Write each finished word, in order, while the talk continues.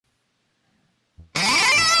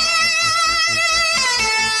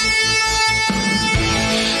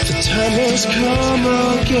has come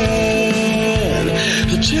again.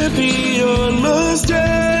 The champion must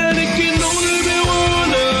stand. It can only be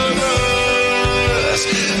one of us.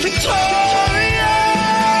 Victoria!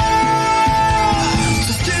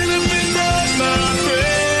 So stand up and fight, my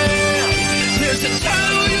friend. There's a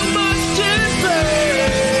title you must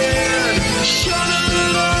defend. Shut up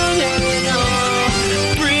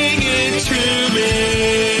and bring it to me.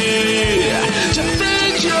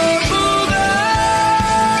 Defend your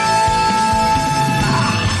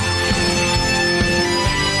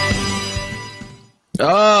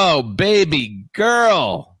Oh, baby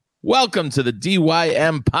girl. Welcome to the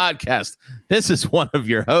DYM podcast. This is one of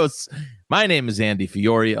your hosts. My name is Andy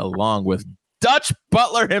Fiore, along with Dutch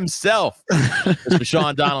Butler himself, Mr.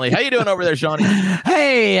 Sean Donnelly. How you doing over there, Shawnee?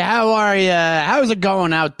 Hey, how are you? How's it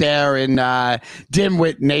going out there in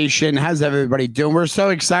Dimwit Nation? How's everybody doing? We're so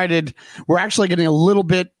excited. We're actually getting a little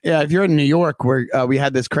bit, if you're in New York, where we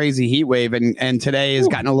had this crazy heat wave, and today has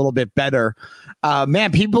gotten a little bit better.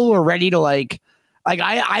 Man, people were ready to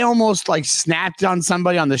I almost snapped on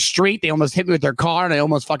somebody on the street. They almost hit me with their car, and I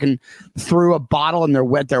almost fucking threw a bottle in their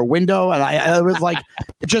window. And I was like,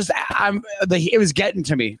 it was getting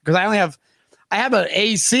to me because I have an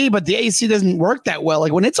AC, but the AC doesn't work that well.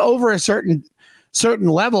 Like when it's over a certain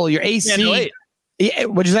level, your AC. Yeah,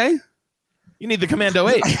 what'd you say? You need the Commando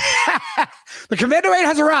 8. The Commando 8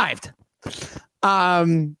 has arrived.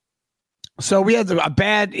 So we had a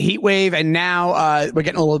bad heat wave, and now we're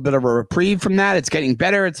getting a little bit of a reprieve from that. It's getting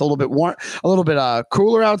better. It's a little bit warm, a little bit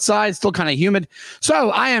cooler outside. Still kind of humid. So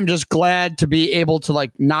I am just glad to be able to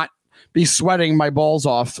not be sweating my balls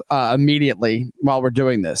off immediately while we're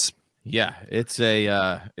doing this. Yeah, it's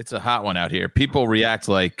a hot one out here. People react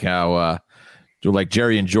like how like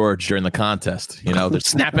Jerry and George during the contest. You know, they're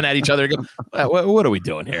snapping at each other. What are we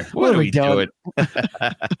doing here? What are we doing?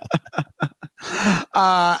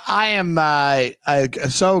 I am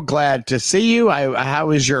so glad to see you. How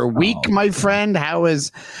was your week, my friend?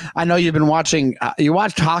 I know you've been watching. You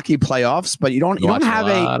watched hockey playoffs, but you don't have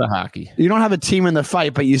a lot of hockey. You don't have a team in the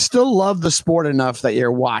fight, but you still love the sport enough that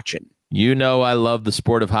you're watching. You know, I love the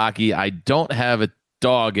sport of hockey. I don't have a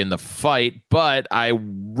dog in the fight, but I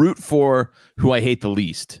root for who I hate the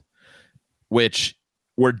least, which.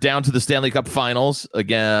 We're down to the Stanley Cup Finals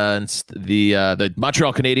against the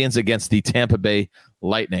Montreal Canadiens against the Tampa Bay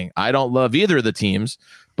Lightning. I don't love either of the teams,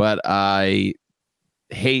 but I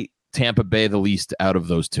hate Tampa Bay the least out of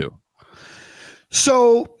those two.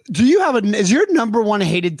 So, is your number one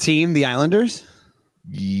hated team the Islanders?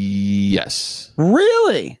 Yes.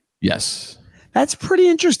 Really? Yes. That's pretty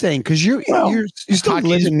interesting because you still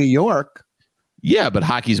live in New York. Yeah, but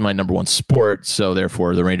hockey's my number one sport, so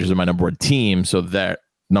therefore the Rangers are my number one team, so their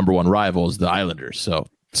number one rival is the Islanders. So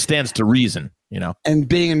stands to reason, you know. And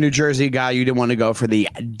being a New Jersey guy, you didn't want to go for the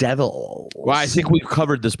Devils. Well, I think we've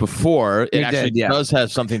covered this before. It does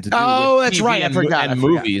have something to do with that's TV right. I forgot.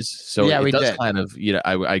 Movies. So yeah, it does kind of,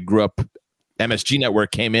 I grew up, MSG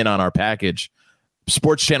Network came in on our package.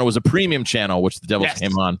 Sports Channel was a premium channel, which the Devils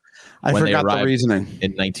came on. I forgot the reasoning.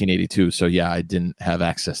 In 1982. So, yeah, I didn't have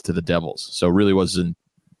access to the Devils. So it really wasn't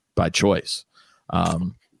by choice.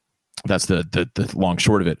 That's the long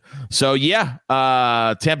short of it. So, yeah,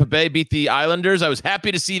 Tampa Bay beat the Islanders. I was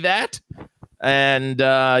happy to see that. And,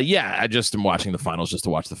 I just am watching the finals just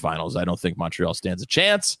to watch the finals. I don't think Montreal stands a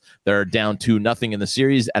chance. They're down 2-0 in the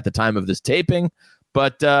series at the time of this taping.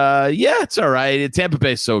 But, it's all right. Tampa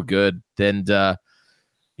Bay is so good. And,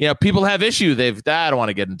 people have issue. I don't want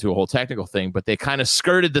to get into a whole technical thing, but they kind of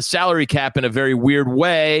skirted the salary cap in a very weird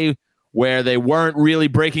way where they weren't really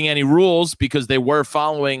breaking any rules because they were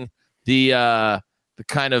following the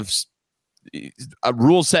kind of a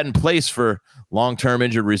rule set in place for long-term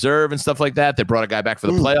injured reserve and stuff like that. They brought a guy back for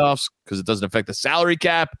the playoffs because it doesn't affect the salary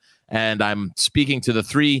cap. And I'm speaking to the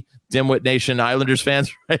 3 Dimwit Nation Islanders fans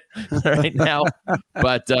right now.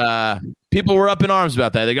 But people were up in arms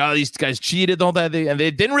about that. They go, these guys cheated the whole time. And they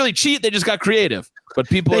didn't really cheat. They just got creative. But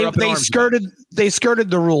people are up in arms. They skirted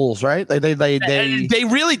the rules, right? They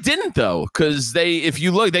really didn't, though, because if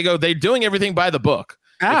you look, they're doing everything by the book.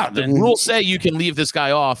 If the rules say you can leave this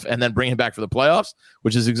guy off and then bring him back for the playoffs,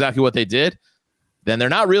 which is exactly what they did, then they're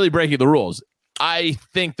not really breaking the rules. I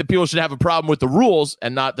think that people should have a problem with the rules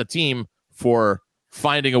and not the team for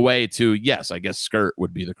finding a way to, yes, I guess skirt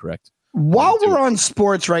would be the correct While we're on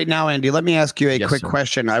sports right now, Andy, let me ask you a Yes, quick sir.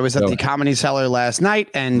 question. I was at the Comedy Cellar last night,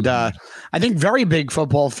 and I think very big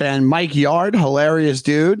football fan, Mike Yard, hilarious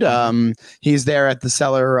dude. He's there at the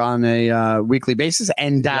Cellar on a weekly basis,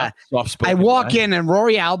 and I walk in, and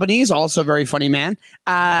Rory Albanese, also a very funny man.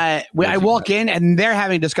 I walk in, and they're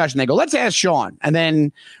having a discussion. They go, "Let's ask Sean," and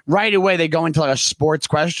then right away they go into like a sports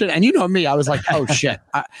question. And you know me, I was like, "Oh shit!"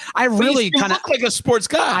 I really kind of look like a sports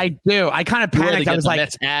guy. I do. I kind of panicked. I was like,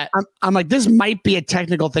 I'm like, this might be a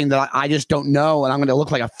technical thing that I just don't know, and I'm going to look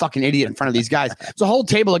like a fucking idiot in front of these guys. It's a whole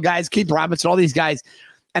table of guys, Keith Robinson, all these guys.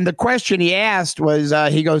 And the question he asked was,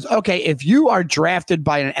 he goes, okay, if you are drafted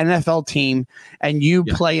by an NFL team and you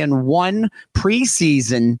play in one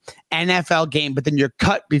preseason NFL game, but then you're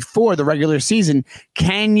cut before the regular season,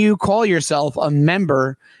 can you call yourself a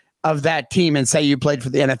member of that team and say you played for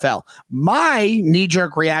the NFL? My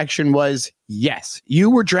knee-jerk reaction was, yes,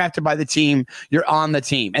 you were drafted by the team, you're on the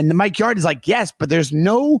team. And Mike Yard is like, yes, but there's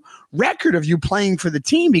no record of you playing for the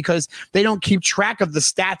team because they don't keep track of the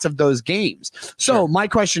stats of those games. So my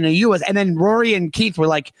question to you was, and then Rory and Keith were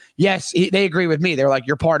like, yes, they agree with me. They're like,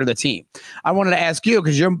 you're part of the team. I wanted to ask you,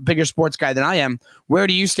 because you're a bigger sports guy than I am, where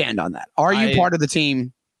do you stand on that? Are you part of the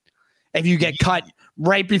team if you get cut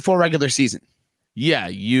right before regular season? Yeah,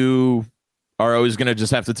 you are always going to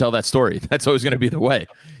just have to tell that story. That's always going to be the way,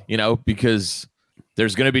 because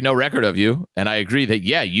there's going to be no record of you. And I agree that,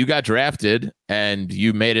 yeah, you got drafted and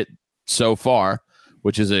you made it so far,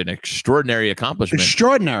 which is an extraordinary accomplishment.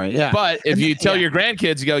 Extraordinary, yeah. But if you tell your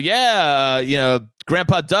grandkids, you go,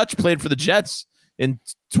 Grandpa Dutch played for the Jets in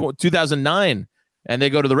 2009, and they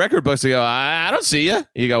go to the record books, they go, I don't see you.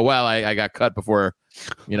 You go, well, I got cut before,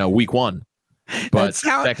 week one. But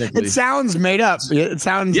it sounds made up. It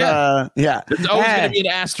sounds, There's always going to be an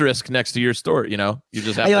asterisk next to your story. You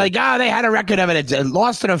just have like, they had a record of it. It's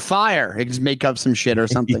lost in a fire. You just make up some shit or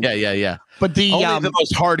something. Yeah. But only the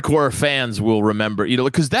most hardcore fans will remember,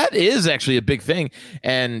 because that is actually a big thing.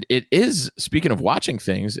 And it is, speaking of watching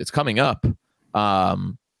things, it's coming up.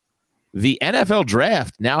 The NFL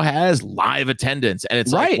draft now has live attendance, and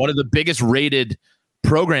it's like one of the biggest rated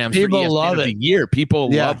programs. People for ESPN love of it. the year. People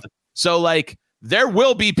love it. So like, there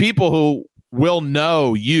will be people who will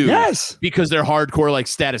know you because they're hardcore like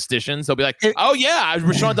statisticians. They'll be like, oh yeah,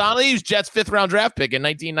 Rashawn Donnelly was Jets 5th round draft pick in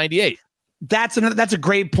 1998. That's a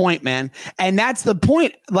great point, man. And that's the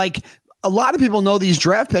point. Like, a lot of people know these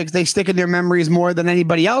draft picks. They stick in their memories more than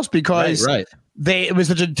anybody else because it was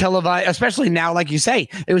such a televised, especially now, like you say,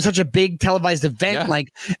 it was such a big televised event. Yeah.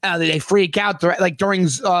 Like they freak out. Like during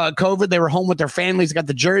COVID, they were home with their families. They got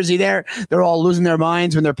the jersey there. They're all losing their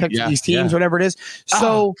minds when they're picked for these teams, whatever it is.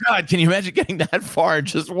 So, God, can you imagine getting that far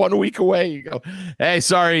just 1 week away? You go, hey,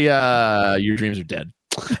 sorry, your dreams are dead.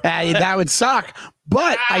 That would suck.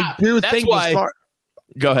 But I do think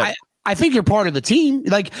go ahead. I think you're part of the team.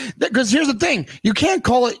 Like, because here's the thing. You can't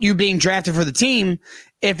call it you being drafted for the team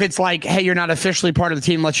if it's like, hey, you're not officially part of the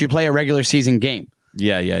team unless you play a regular season game.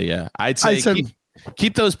 Yeah. I'd say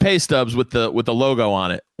keep those pay stubs with the logo on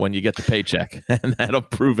it when you get the paycheck, and that'll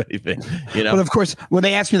prove anything. But of course, when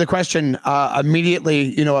they asked me the question,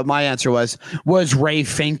 immediately, what my answer was Ray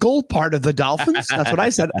Finkel part of the Dolphins? That's what I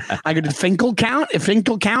said. I go, did Finkel count? If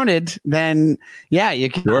Finkel counted, then you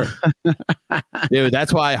can. Sure. Dude,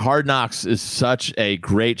 that's why Hard Knocks is such a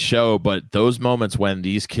great show. But those moments when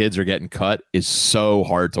these kids are getting cut is so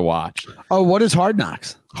hard to watch. Oh, what is Hard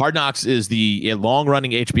Knocks? Hard Knocks is the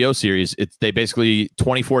long-running HBO series. They basically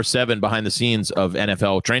 24/7 behind the scenes of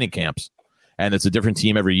NFL training camps, and it's a different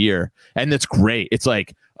team every year, and it's great. It's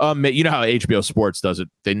like, you know how HBO Sports does it?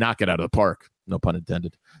 They knock it out of the park, no pun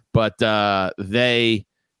intended. But they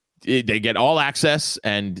get all access,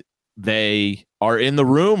 and they are in the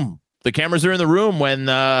room. The cameras are in the room when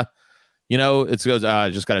it goes. I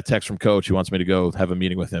just got a text from Coach who wants me to go have a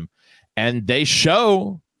meeting with him, and they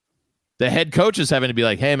show the head coach is having to be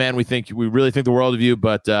like, hey, man, we really think the world of you,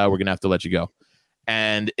 but we're going to have to let you go.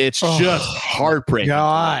 And it's just heartbreaking.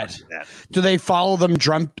 God. Do they follow them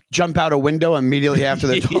jump out a window immediately after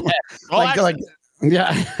they like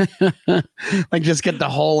just get the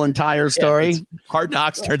whole entire story? Hard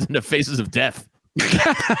Knocks turns into Faces of Death.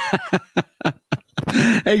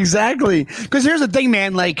 Exactly. Because here's the thing,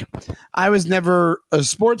 man. Like, I was never a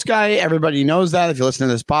sports guy. Everybody knows that. If you listen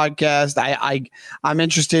to this podcast, I'm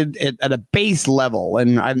interested at a base level,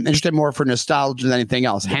 and I'm interested more for nostalgia than anything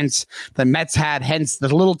else. Hence the Mets hat. Hence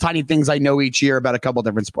the little tiny things I know each year about a couple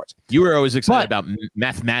different sports. You were always excited about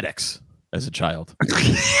mathematics as a child.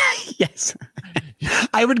 Yes.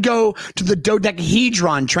 I would go to the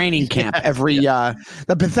dodecahedron training camp every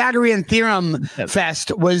the Pythagorean theorem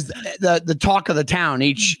fest was the talk of the town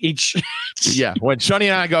each Yeah, when Shani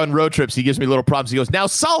and I go on road trips, he gives me little problems. He goes, now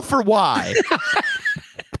solve for y.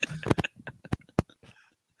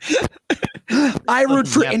 I root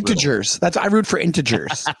for integers. I root for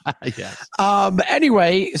integers. Yes.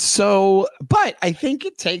 Anyway, but I think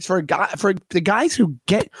it takes for the guys who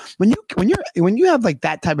get when you have like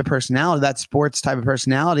that type of personality, that sports type of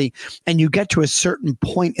personality, and you get to a certain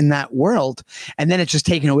point in that world, and then it's just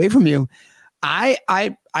taken away from you. I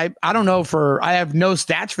don't know I have no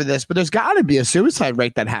stats for this, but there's got to be a suicide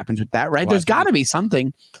rate that happens with that, right? Well, There's got to be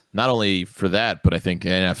something. Not only for that, but I think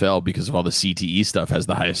NFL, because of all the CTE stuff, has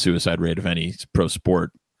the highest suicide rate of any pro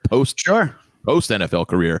sport post NFL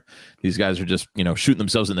career. These guys are just, shooting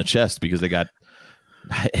themselves in the chest because they got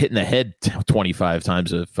hit in the head 25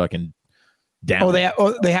 times a fucking down.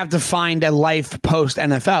 They have to find a life post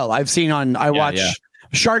NFL. I watch. Yeah.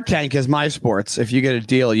 Shark Tank is my sports. If you get a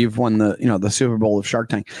deal, you've won the Super Bowl of Shark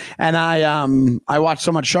Tank. And I watched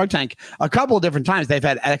so much Shark Tank a couple of different times. They've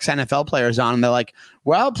had ex-NFL players on, and they're like,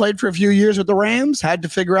 well, played for a few years with the Rams, had to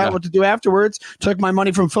figure out what to do afterwards, took my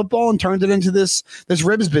money from football and turned it into this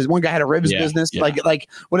ribs business. One guy had a ribs business, like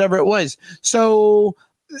whatever it was. So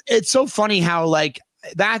it's so funny how like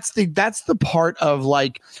that's the part of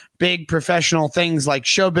like big professional things like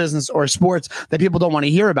show business or sports that people don't want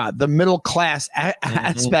to hear about, the middle class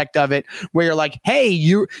aspect of it, where you're like, hey,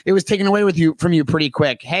 it was taken away from you pretty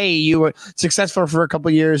quick. Hey, you were successful for a couple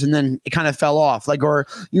of years and then it kind of fell off, like, or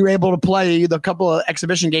you were able to play the couple of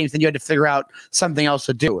exhibition games, then you had to figure out something else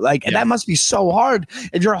to do. Like, that must be so hard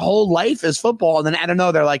if your whole life is football, and then I don't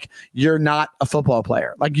know, they're like, you're not a football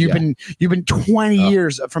player. Like you've been 20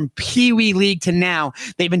 years from Pee Wee League to now,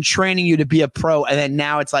 they've been training you to be a pro, and then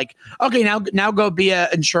now it's like, okay, now go be an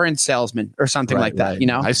insurance salesman or something like that. Right.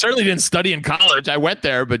 I certainly didn't study in college. I went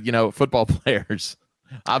there, but football players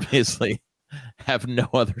obviously have no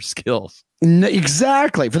other skills.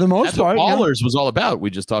 Exactly. For the most part, Ballers was all about.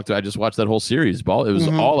 I just watched that whole series. It was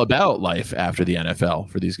all about life after the NFL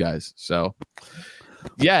for these guys. So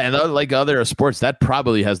yeah, and like other sports, that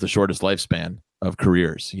probably has the shortest lifespan of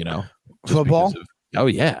careers. Football.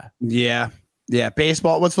 Yeah.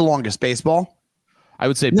 Baseball. What's the longest? Baseball. I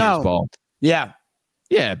would say baseball. Yeah.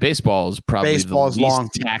 Baseball is probably the least long,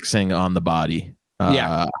 taxing on the body.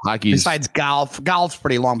 Hockey. Besides golf. Golf's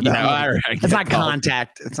pretty long. But it's not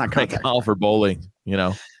contact. It's not contact. Like golf or bowling.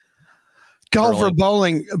 Golf or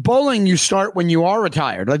bowling. Bowling, you start when you are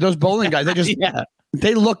retired. Like those bowling guys, they just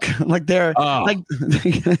they look like they're like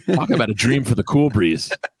talk about a dream for the cool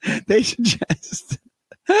breeze. They should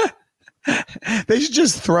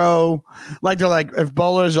just throw, like, they're like, if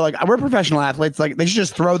bowlers are like, we're professional athletes, like they should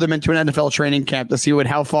just throw them into an NFL training camp to see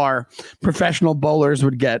how far professional bowlers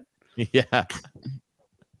would get. Yeah.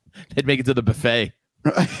 They'd make it to the buffet.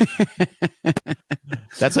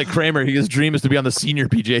 That's like Kramer. His dream is to be on the senior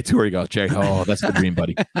PGA Tour. You go, Jerry. Oh, that's the dream,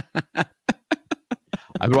 buddy.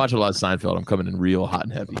 I've been watching a lot of Seinfeld. I'm coming in real hot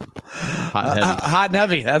and heavy. Hot and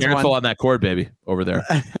heavy. That's careful on that cord, baby, over there.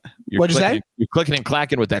 What'd you say? You're clicking and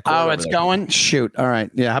clacking with that cord. Oh, it's going? Shoot. All right.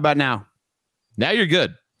 Yeah. How about now? Now you're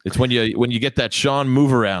good. It's when you get that Sean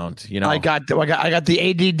move around, I got the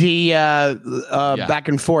ADD back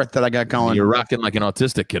and forth that I got going. You're rocking like an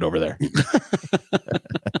autistic kid over there.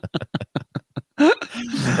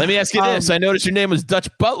 Let me ask you this. I noticed your name was Dutch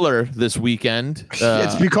Butler this weekend.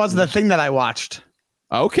 It's because of the thing that I watched.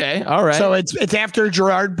 Okay, all right. So it's after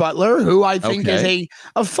Gerard Butler, who I think is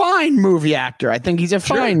a fine movie actor. I think he's a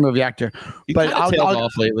fine movie actor. But I'll tailed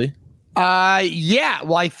off lately. Yeah.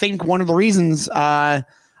 Well, I think one of the reasons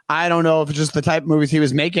I don't know if it's just the type of movies he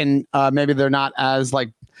was making. Maybe they're not as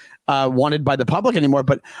like wanted by the public anymore.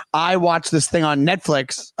 But I watched this thing on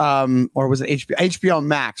Netflix, or was it HBO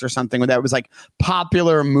Max or something, that was like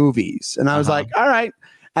popular movies, and I was like, all right.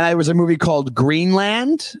 And it was a movie called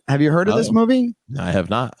Greenland. Have you heard of this movie? I have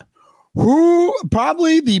not. Who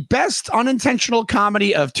probably the best unintentional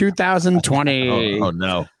comedy of 2020. Oh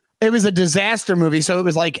no. It was a disaster movie. So it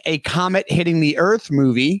was like a comet hitting the earth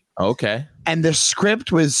movie. Okay. And the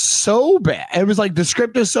script was so bad. It was like, the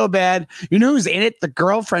script is so bad. You know who's in it? The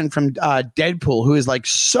girlfriend from Deadpool, who is like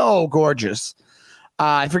so gorgeous.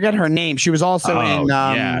 I forget her name. She was also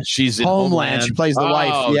in she's in Homeland. She plays the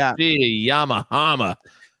wife. Yeah. Yamahama.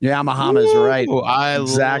 Yamahama's right. I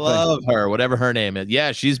love her, whatever her name is.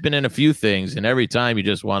 Yeah, she's been in a few things, and every time you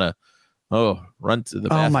just want to run to the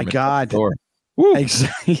bathroom. Oh my God.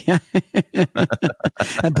 Exactly.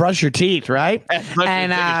 And brush your teeth, right?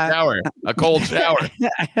 And a cold shower.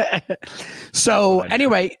 So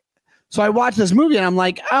anyway, So I watched this movie and I'm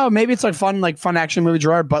like, oh, maybe it's like fun action movie.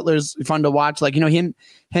 Gerard Butler's fun to watch. Like, him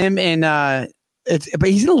and but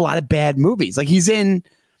he's in a lot of bad movies. Like he's in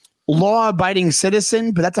Law Abiding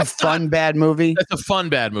Citizen, but that's a fun bad movie. That's a fun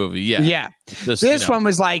bad movie. Yeah. Yeah. Just, this one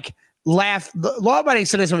was like the Law Abiding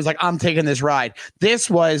Citizen was like, I'm taking this ride. This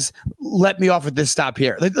was let me off with this stop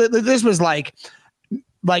here. This was like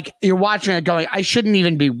you're watching it going, I shouldn't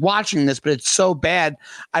even be watching this, but it's so bad.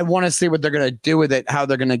 I want to see what they're going to do with it, how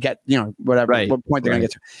they're going to get, whatever, what point they're going to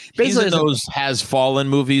get to. Basically, those Has Fallen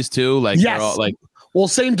movies too. Like, yes. All, like, well,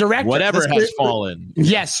 same director. Whatever has fallen.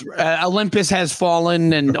 Yes. Olympus Has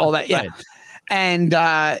Fallen and all that. Yeah. Right.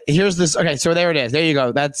 And here's this. Okay, so there it is. There you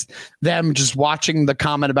go. That's them just watching the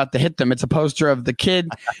comment about the hit them. It's a poster of the kid.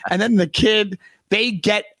 And then the kid, they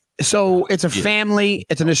get. So it's a family.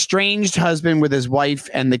 It's an estranged husband with his wife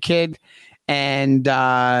and the kid, and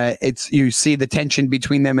you see the tension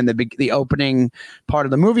between them in the opening part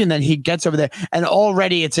of the movie, and then he gets over there, and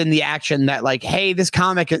already it's in the action that like, hey, this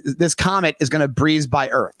comet is going to breeze by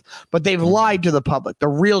Earth, but they've lied to the public. The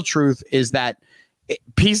real truth is that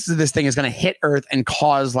pieces of this thing is going to hit Earth and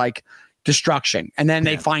cause like destruction, and then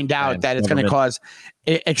they find out that it's going to cause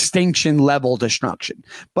extinction level destruction.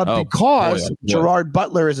 But because Gerard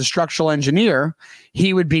Butler is a structural engineer,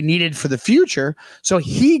 he would be needed for the future. So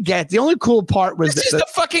the only cool part was this is the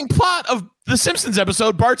fucking plot of the Simpsons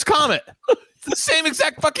episode Bart's Comet. It's the same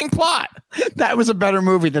exact fucking plot. That was a better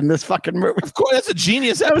movie than this fucking movie. Of course, that's a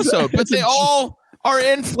genius episode. But they all are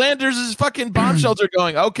in Flanders' fucking bomb shelter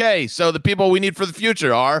going, okay, so the people we need for the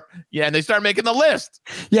future are, and they start making the list.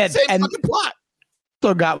 Yeah, same and fucking plot.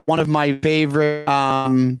 Also got one of my favorite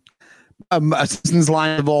Simpsons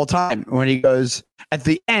lines of all time when he goes at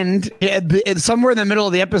the end, somewhere in the middle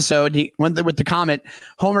of the episode, he went with the comet.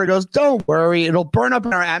 Homer goes, "Don't worry, it'll burn up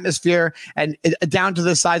in our atmosphere and down to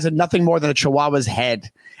the size of nothing more than a chihuahua's head."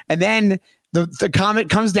 And then the comet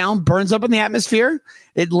comes down, burns up in the atmosphere.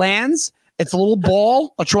 It lands. It's a little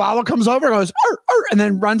ball. A chihuahua comes over, goes, arr, arr, and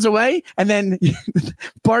then runs away. And then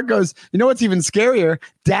Bart goes, you know what's even scarier?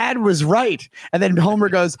 Dad was right. And then Homer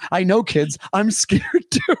goes, I know, kids. I'm scared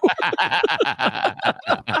too.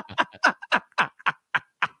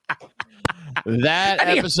 That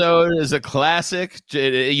episode is a classic.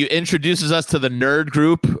 It introduces us to the nerd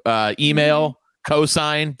group email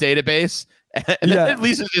cosign database. And then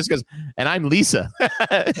Lisa just goes, and I'm Lisa.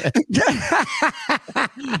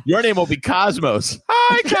 Your name will be Cosmos.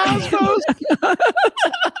 Hi, Cosmos.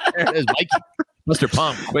 There it is, Mikey. Buster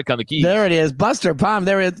Palm, quick on the keys. There it is, Buster Palm.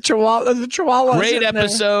 There it is, the Chihuahua. Great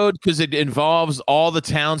episode because it involves all the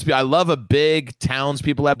townspeople. I love a big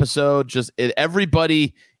townspeople episode. Just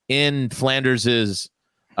everybody in Flanders's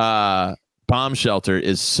bomb shelter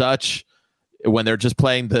is such. When they're just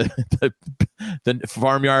playing the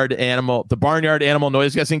barnyard animal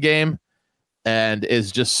noise guessing game, and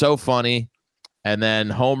is just so funny. And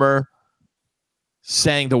then Homer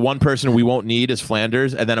saying the one person we won't need is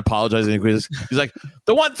Flanders, and then apologizing. He's like,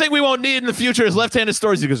 the one thing we won't need in the future is left-handed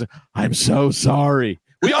stories. He goes, I'm so sorry.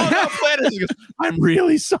 We all know Flanders. He goes, I'm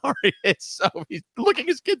really sorry. He's looking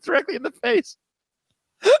his kid directly in the face.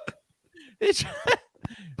 It's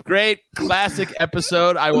great classic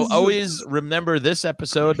episode. I will always remember this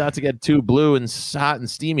episode, not to get too blue and hot and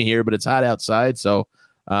steamy here, but it's hot outside. So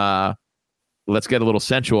let's get a little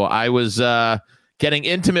sensual. I was getting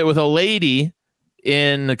intimate with a lady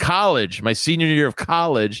in college, my senior year of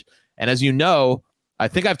college. And as you know, I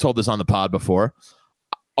think I've told this on the pod before,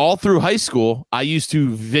 all through high school, I used to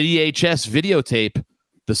VHS videotape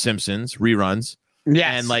The Simpsons reruns.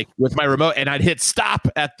 Yes. And like with my remote, and I'd hit stop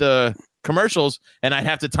at the commercials and I'd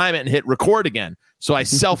have to time it and hit record again. So I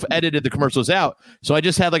self-edited the commercials out. So I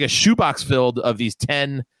just had like a shoebox filled of these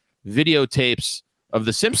 10 videotapes of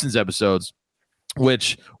the Simpsons episodes,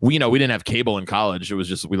 which we didn't have cable in college. It was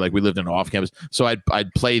just we lived in an off campus. So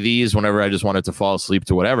I'd play these whenever I just wanted to fall asleep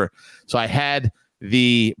to whatever. So I had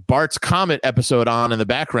the Bart's Comet episode on in the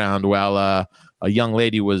background while a young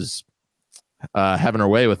lady was having her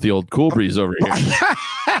way with the old Cool Breeze over here.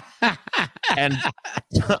 And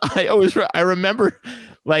I remember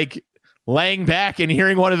like laying back and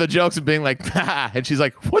hearing one of the jokes and being like, ah, and she's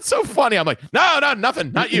like, what's so funny? I'm like, no,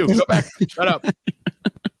 nothing. Not you. Go back. Shut up.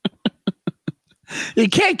 You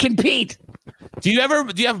can't compete. Do you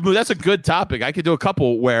have, that's a good topic. I could do a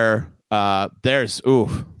couple where look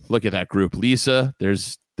at that group. Lisa,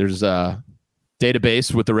 there's a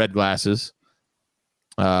database with the red glasses.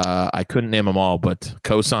 I couldn't name them all, but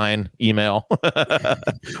cosign, email.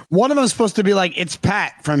 One of them is supposed to be like, it's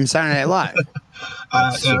Pat from Saturday Night Live.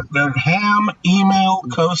 They're Ham, email,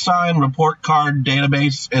 cosign, report card,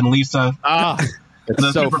 database, and Lisa.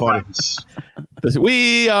 It's so funny.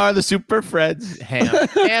 We are the Super Friends.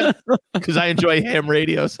 Ham, because I enjoy ham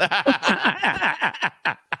radios.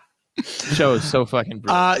 Show is so fucking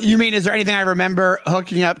brilliant. You mean, is there anything I remember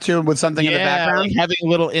hooking up to with something in the background? Like having a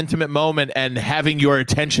little intimate moment and having your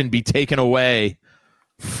attention be taken away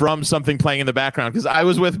from something playing in the background. Because I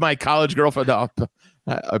was with my college girlfriend.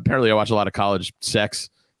 Apparently, I watch a lot of college sex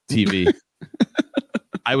TV.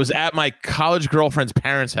 I was at my college girlfriend's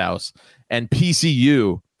parents' house, and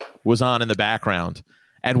PCU was on in the background,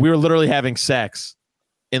 and we were literally having sex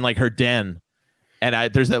in like her den.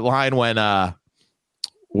 And there's that line when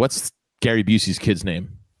what's Gary Busey's kid's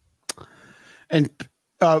name? And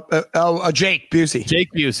Jake Busey. Jake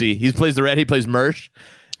Busey. He plays the red. He plays Mersh.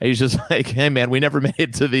 And he's just like, hey man, we never made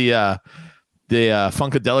it to the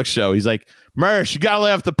Funkadelic show. He's like, Mersh, you gotta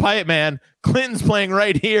lay off the pipe, man. Clinton's playing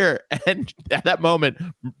right here. And at that moment,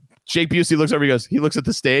 Jake Busey looks over. He looks at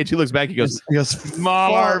the stage. He looks back. He goes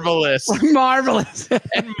marvelous. Marvelous.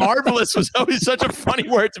 And marvelous was always such a funny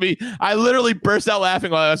word to me. I literally burst out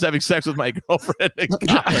laughing while I was having sex with my girlfriend. Because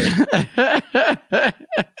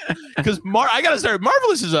I gotta say,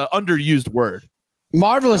 marvelous is an underused word.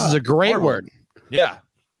 Marvelous is a great word. Yeah.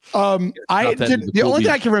 The only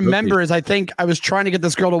thing I can remember is I think I was trying to get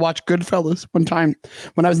this girl to watch Goodfellas one time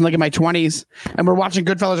when I was in my 20s, and we're watching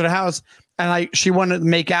Goodfellas at her house, and she wanted to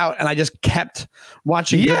make out, and I just kept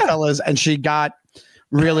watching Goodfellas, and she got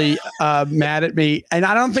really mad at me, and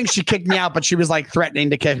I don't think she kicked me out, but she was like threatening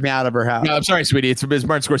to kick me out of her house. No, I'm sorry, sweetie. It's Martin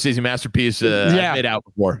Scorsese masterpiece. I've made out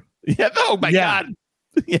before. Yeah. Oh my God.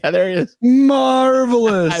 Yeah, there he is.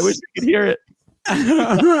 Marvelous. I wish you could hear it.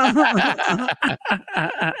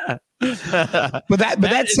 but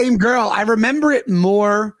that same girl, I remember it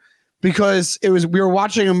more because we were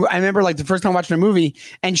watching I remember like the first time watching a movie,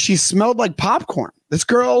 and she smelled like popcorn. This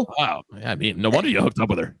girl. Wow. I mean, no wonder you hooked up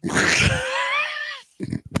with her.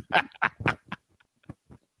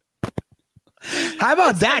 How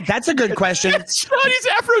about that? That's a good question. Scotty's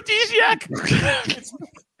aphrodisiac.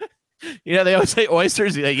 They always say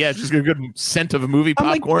oysters. Yeah, just a good scent of a movie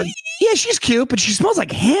popcorn. Like, yeah, she's cute, but she smells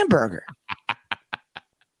like hamburger.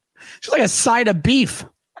 She's like a side of beef.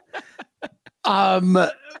 How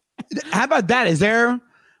about that?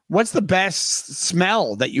 What's the best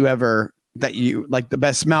smell that you like, the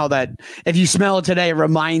best smell that if you smell it today, it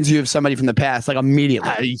reminds you of somebody from the past, like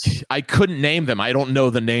immediately? I couldn't name them. I don't know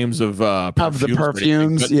the names of the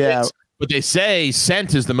perfumes. But they say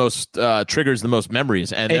scent is the most triggers the most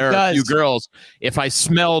memories, and there are a few girls. If I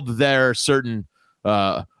smelled their certain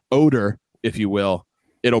odor, if you will,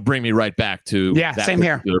 it'll bring me right back to that same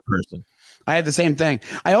particular here. person. I had the same thing.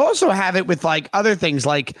 I also have it with like other things.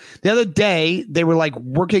 Like the other day, they were like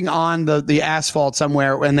working on the asphalt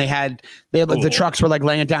somewhere, and they had the trucks were like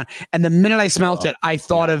laying it down. And the minute I smelled it, I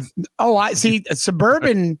thought of I see a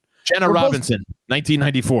Suburban. Jenna Robinson,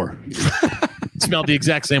 1994. Smelled the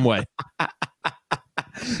exact same way.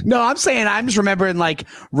 No, I'm saying I'm just remembering like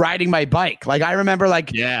riding my bike. Like I remember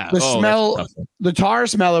like the smell, the tar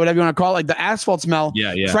smell or whatever you want to call it, like the asphalt smell.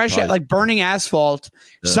 Yeah. Fresh, like burning asphalt,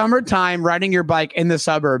 summertime, riding your bike in the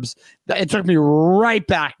suburbs. It took me right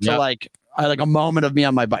back to like a moment of me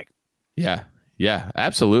on my bike. Yeah,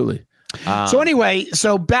 absolutely. So anyway,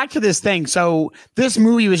 back to this thing. So this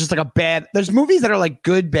movie was just like there's movies that are like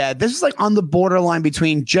good, bad. This is like on the borderline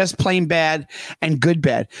between just plain bad and good,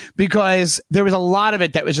 bad, because there was a lot of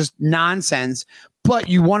it that was just nonsense, but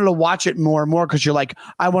you wanted to watch it more and more because you're like,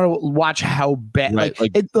 I want to watch how bad. Right,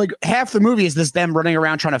 like half the movie is this them running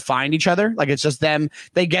around trying to find each other. Like it's just them.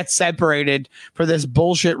 They get separated for this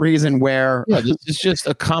bullshit reason where it's just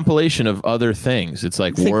a compilation of other things. It's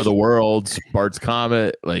like War of the Worlds, Bart's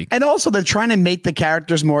Comet, and also they're trying to make the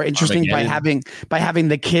characters more interesting by having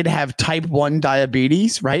the kid have type 1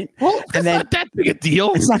 diabetes, right? Well, it's not that big a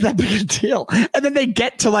deal. It's not that big a deal. And then they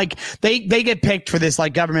get to like they get picked for this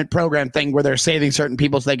like government program thing where they're saving certain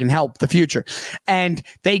people so they can help the future. And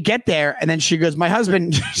they get there, and then she goes, my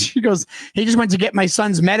husband, she goes, he just went to get my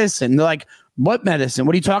son's medicine. They're like, what medicine?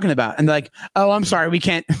 What are you talking about? And they're like, oh, I'm sorry, we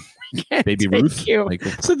can't Baby Ruth. Like,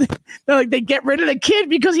 so they're like, they get rid of the kid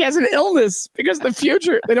because he has an illness, because the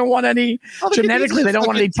future they don't want any genetically, they don't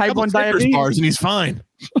want any type 1 diabetes bars, and he's fine.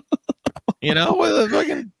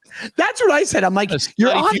 That's what I said. I'm like,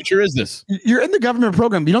 future is this? You're in the government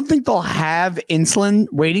program. You don't think they'll have insulin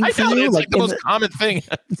waiting for you? It's like the most common thing.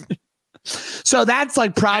 So that's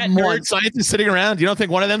like problem one. Scientists sitting around. You don't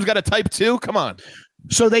think one of them's got a type 2? Come on.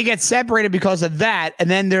 So they get separated because of that. And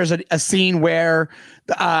then there's a scene where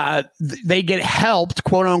they get helped,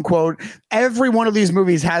 quote unquote. Every one of these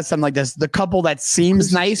movies has something like this. The couple that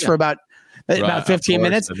seems nice for about 15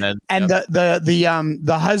 minutes. And then,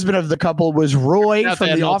 the husband of the couple was Roy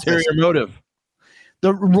from The Office. Motive.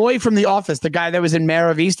 the Roy from The Office, the guy that was in Mayor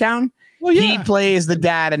of Easttown. Well, yeah. He plays the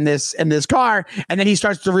dad in this car, and then he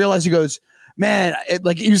starts to realize, he goes, man,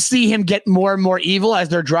 like you see him get more and more evil as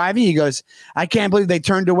they're driving. He goes, I can't believe they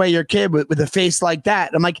turned away your kid with a face like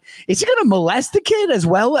that. I'm like, is he going to molest the kid as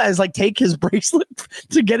well as like take his bracelet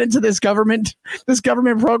to get into this government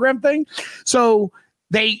program thing? So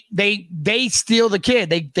they steal the kid.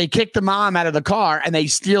 They kick the mom out of the car and they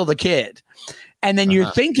steal the kid. And then you're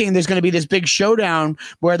thinking there's going to be this big showdown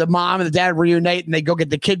where the mom and the dad reunite and they go get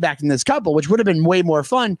the kid back from this couple, which would have been way more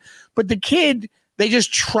fun. But the kid, they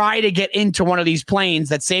just try to get into one of these planes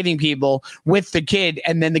that's saving people with the kid.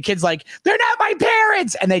 And then the kid's like, they're not my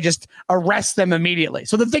parents. And they just arrest them immediately.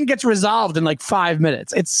 So the thing gets resolved in like 5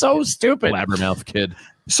 minutes. It's so stupid. Blabbermouth kid.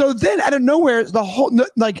 So then out of nowhere, the whole,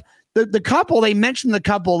 like the couple, they mentioned the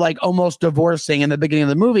couple like almost divorcing in the beginning of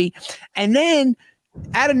the movie. And then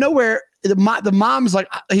out of nowhere, the mom's like,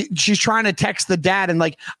 she's trying to text the dad and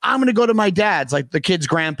like, I'm going to go to my dad's, like the kid's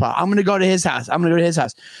grandpa. I'm going to go to his house.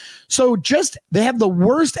 So they have the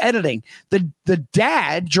worst editing. The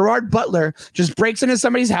dad, Gerard Butler, just breaks into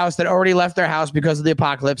somebody's house that already left their house because of the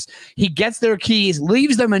apocalypse. He gets their keys,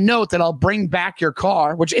 leaves them a note that I'll bring back your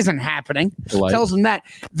car, which isn't happening. Tells them that.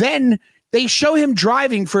 Then they show him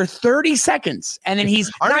driving for 30 seconds, and then he's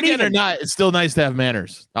Armageddon or not, it's still nice to have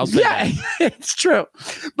manners. I'll say that. It's true.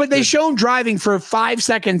 But they show him driving for 5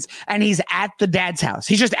 seconds, and he's at the dad's house.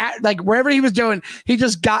 He's just at like wherever he was doing. He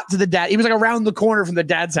just got to the dad. He was like around the corner from the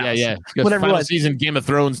dad's house. Yeah. Whatever it was. Season Game of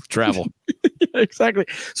Thrones travel. Exactly.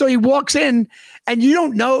 So he walks in, and you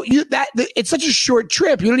don't know it's such a short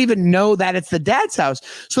trip. You don't even know that it's the dad's house.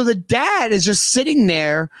 So the dad is just sitting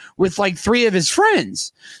there with like 3 of his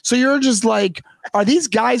friends. So you're just like, are these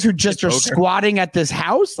guys who just are squatting at this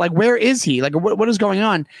house? Like, where is he? Like, what is going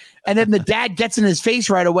on? And then the dad gets in his face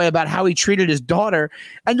right away about how he treated his daughter.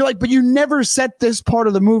 And you're like, but you never set this part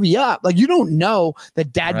of the movie up. Like, you don't know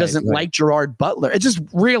that dad doesn't like Gerard Butler. It's just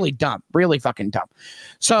really dumb, really fucking dumb.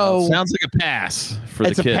 So sounds like a pass for the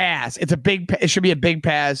kid. It's a pass. It should be a big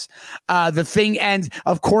pass. The thing ends,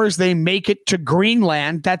 of course, they make it to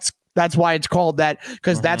Greenland. That's why it's called that,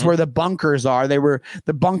 because that's where the bunkers are. They were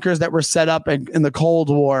the bunkers that were set up in the Cold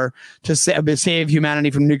War to save humanity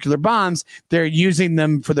from nuclear bombs. They're using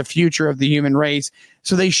them for the future of the human race.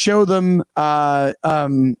 So they show them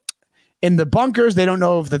in the bunkers. They don't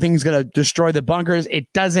know if the thing's going to destroy the bunkers.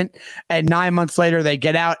 It doesn't. And 9 months later, they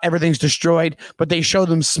get out. Everything's destroyed. But they show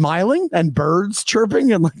them smiling and birds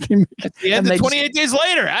chirping. And like the end of 28 days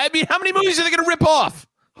later. I mean, how many movies are they going to rip off?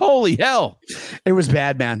 Holy hell. It was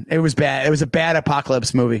bad, man. It was bad. It was a bad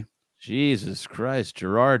apocalypse movie. Jesus Christ.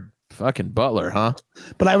 Gerard fucking Butler, huh?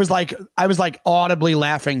 But I was like audibly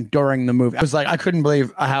laughing during the movie. I was like, I couldn't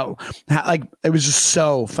believe how like it was just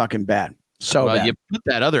so fucking bad. So bad. You put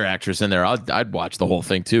that other actress in there. I'd watch the whole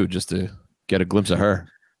thing too, just to get a glimpse of her.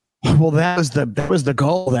 Well, that was the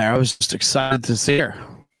goal there. I was just excited to see her.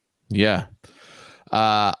 Yeah.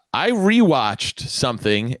 I rewatched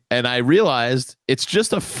something and I realized it's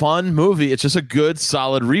just a fun movie. It's just a good,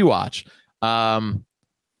 solid rewatch.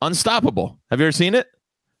 Unstoppable. Have you ever seen it?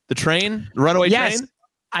 The runaway train?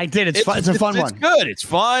 I did. It's fun. It's a fun one. It's good. It's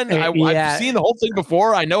fun. I've seen the whole thing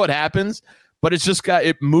before. I know what happens, but it's just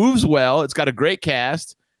it moves well. It's got a great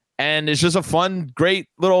cast and it's just a fun, great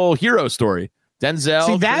little hero story.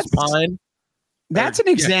 Denzel, Chris Pine. That's an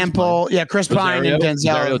example. Chris Pine and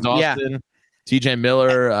Denzel. Dawson, TJ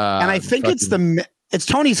Miller. And I think it's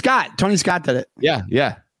Tony Scott. Tony Scott did it.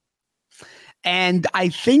 Yeah. And I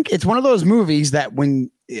think it's one of those movies that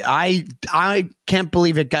when I can't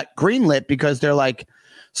believe it got greenlit because they're like,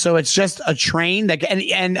 so it's just a train that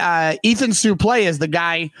and Ethan Suplee is the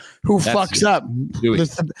guy who fucks up.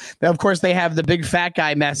 Of course, they have the big fat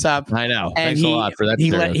guy mess up. I know. And thanks a lot for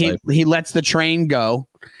that. He lets the train go,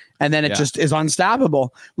 and then it just is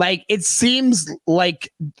unstoppable. Like it seems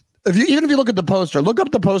like even if you look at the poster, look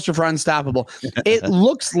up the poster for Unstoppable. It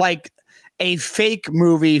looks like a fake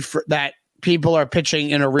movie that people are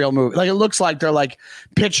pitching in a real movie. Like it looks like they're like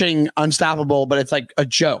pitching Unstoppable, but it's like a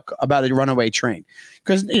joke about a runaway train.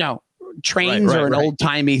 Because, trains are an old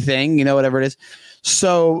timey thing, whatever it is.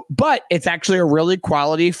 So, but it's actually a really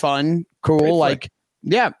quality, fun, cool,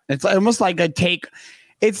 it's almost like a take.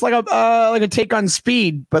 It's like a take on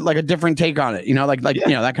Speed, but like a different take on it,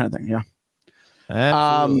 that kind of thing. Yeah.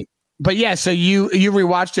 Absolutely. But yeah, so you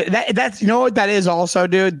rewatched it. That's what that is also,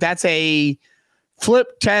 dude. That's a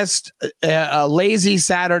flip test, a lazy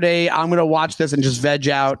Saturday. I'm gonna watch this and just veg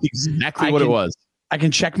out. Exactly what it was. I can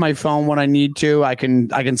check my phone when I need to. I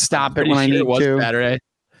can stop it when I need to. Saturday.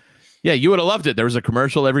 Yeah, you would have loved it. There was a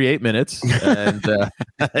commercial every 8 minutes, and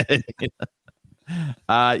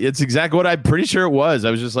It's exactly what I'm pretty sure it was.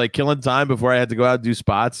 I was just like killing time before I had to go out and do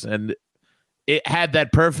spots, and it had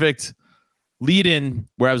that perfect lead in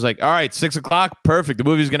where I was like, all right, 6 o'clock, perfect. The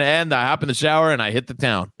movie's gonna end. I hop in the shower and I hit the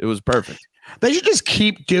town. It was perfect. They should just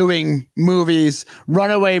keep doing movies,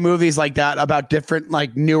 runaway movies like that about different,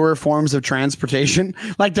 like newer forms of transportation.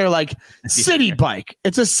 Like they're like city bike.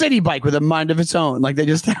 It's a city bike with a mind of its own. Like they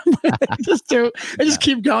just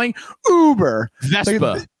keep going. Uber, Vespa.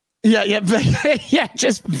 Like, yeah,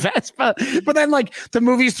 just Vespa. But then like the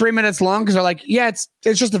movie's 3 minutes long because they're like, yeah, it's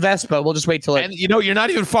just a Vespa. We'll just wait till it. And you're not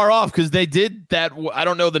even far off because they did that. I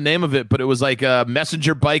don't know the name of it, but it was like a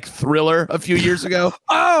messenger bike thriller a few years ago.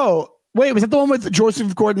 Oh. Wait, was that the one with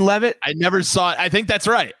Joseph Gordon-Levitt? I never saw it. I think that's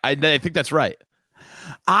right. I think that's right.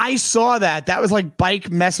 I saw that. That was like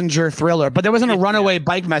bike messenger thriller, but there wasn't a runaway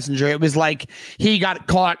bike messenger. It was like he got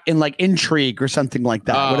caught in like intrigue or something like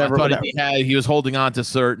that. Whatever. He was holding on to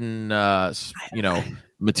certain,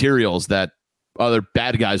 materials that other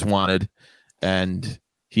bad guys wanted, and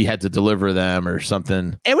he had to deliver them or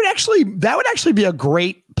something. That would actually be a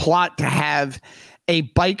great plot to have. A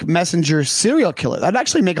bike messenger serial killer. That'd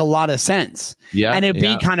actually make a lot of sense. Yeah. And it'd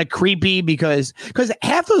be kind of creepy because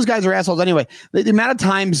half those guys are assholes anyway. The amount of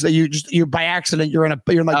times that you by accident, your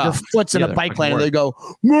foot's in a bike lane and they go,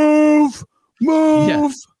 move. Yeah.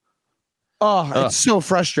 Oh, it's so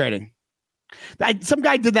frustrating. Some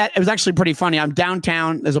guy did that. It was actually pretty funny. I'm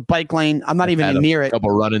downtown. There's a bike lane. I'm not even near it. A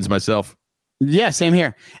couple run-ins myself. Yeah, same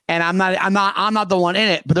here. And I'm not the one in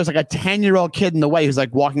it, but there's like a 10-year-old kid in the way who's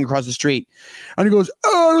like walking across the street. And he goes,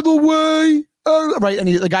 out of the way. Right. And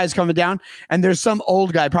the guy's coming down. And there's some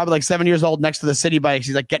old guy, probably like 7 years old, next to the city bikes.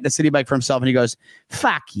 He's like getting a city bike for himself. And he goes,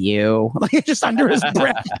 fuck you. Like just under his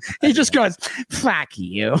breath. He just goes, fuck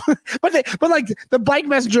you. But like the bike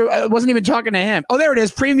messenger wasn't even talking to him. Oh, there it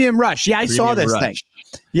is. Premium Rush. Yeah, I saw this thing.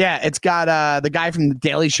 Yeah, it's got the guy from the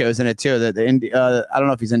Daily Show's in it too. I don't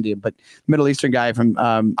know if he's Indian, but Middle Eastern guy from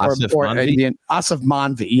or Indian, Asif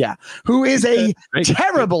Manvi. Yeah, who is a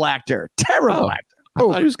terrible actor. Terrible actor.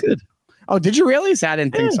 Oh, he was good. Oh, did you really? I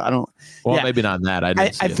didn't think so. I don't. Well, maybe not that.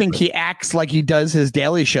 I think he acts like he does his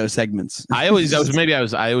Daily Show segments. I always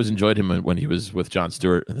enjoyed him when he was with Jon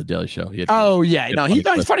Stewart in the Daily Show. He's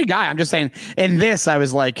a funny guy. I'm just saying. In this, I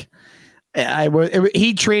was like.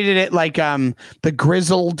 He treated it like the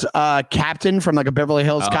grizzled captain from like a Beverly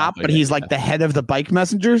Hills Cop, but he's like the head of the bike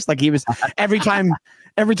messengers. Like he was every time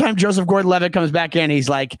Joseph Gordon-Levitt comes back in, he's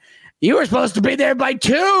like, you were supposed to be there by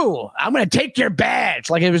 2. I'm going to take your badge.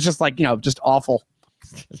 Like it was just like, just awful.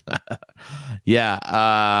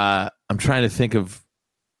 Yeah. I'm trying to think of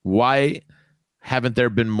why haven't there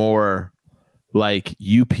been more like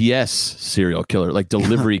UPS serial killer, like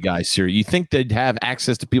delivery guy serial. You think they'd have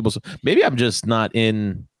access to people's, maybe I'm just not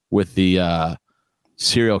in with the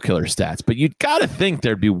serial killer stats, but you'd got to think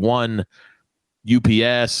there'd be one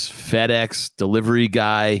UPS, FedEx delivery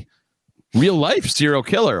guy, real life serial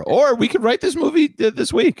killer, or we could write this movie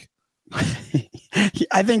this week.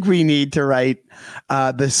 I think we need to write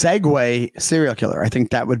the Segway serial killer. I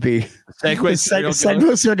think that would be Segway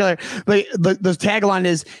serial killer. The tagline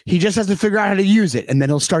is he just has to figure out how to use it, and then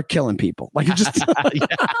he'll start killing people. Like it just,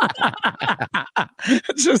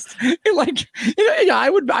 it's just like I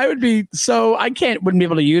would be so wouldn't be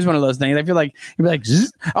able to use one of those things. I feel like you'd be like,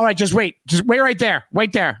 all right, just wait right there,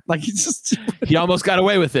 wait there. Like it's just he almost got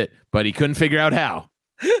away with it, but he couldn't figure out how.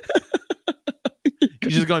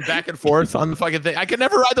 He's just going back and forth on the fucking thing. I could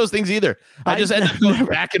never ride those things either. I just end up going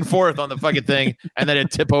back and forth on the fucking thing, and then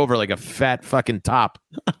it tip over like a fat fucking top.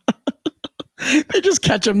 They just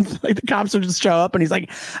catch him. Like the cops will just show up, and he's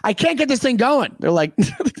like, "I can't get this thing going." They're like,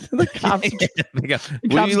 "The cops."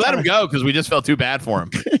 We let him go because we just felt too bad for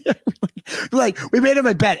him. Like we made him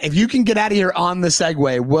a bet. If you can get out of here on the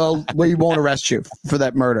Segway, we won't arrest you for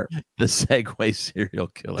that murder. The Segway serial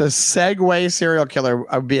killer. The Segway serial killer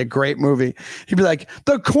would be a great movie. He'd be like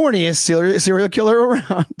the corniest serial killer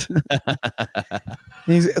around.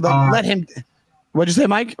 Let him. What'd you say,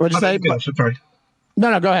 Mike? What'd you say? Sorry.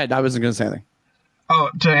 No, go ahead. I wasn't going to say anything. Oh,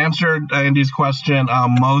 to answer Andy's question,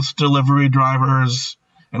 most delivery drivers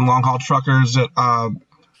and long haul truckers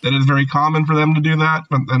it is very common for them to do that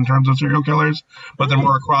in terms of serial killers, but they're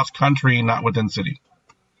more across country, not within city.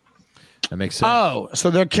 That makes sense. Oh, so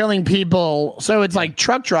they're killing people. So it's like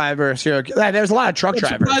truck driver serial killer. There's a lot of truck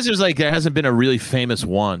drivers. There hasn't been a really famous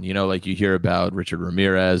one. Like you hear about Richard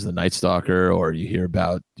Ramirez, the Night Stalker, or you hear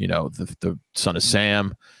about the Son of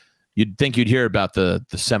Sam. You'd think you'd hear about the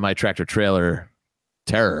semi-tractor trailer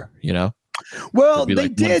terror. Well, they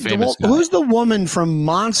did. Who's the woman from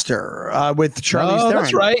Monster with Charlize Theron?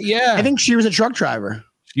 That's right. Yeah, I think she was a truck driver.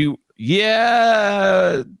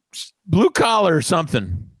 blue collar or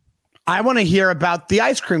something. I want to hear about the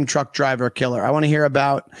ice cream truck driver killer. I want to hear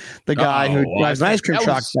about the guy who drives an ice cream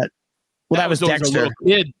truck. That was Dexter. A little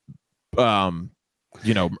kid,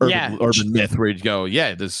 urban myth where you'd go,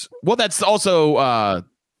 this. Well, that's also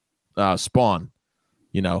Spawn.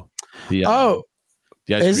 You know, the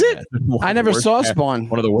is it? I never saw Spawn.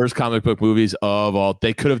 One of the worst comic book movies of all.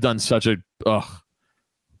 They could have done such a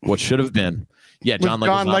what should have been. Yeah, John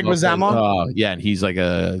Leguizamo. And he's like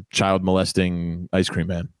a child molesting ice cream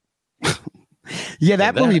man. Yeah,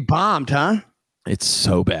 that movie bombed, huh? It's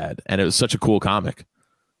so bad, and it was such a cool comic.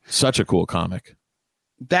 Such a cool comic.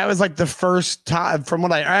 That was like the first time, from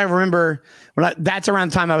what I remember. That's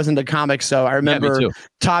around the time I was into comics, so I remember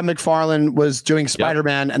Todd McFarlane was doing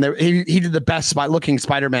Spider-Man, and he did the best looking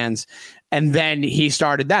Spider-Mans, and then he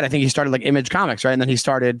started that. I think he started like Image Comics, right? And then he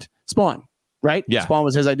started Spawn, right? Yeah, Spawn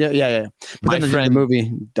was his idea. Yeah. But then the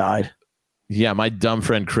movie died. Yeah, my dumb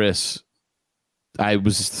friend Chris. I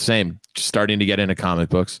was the same, starting to get into comic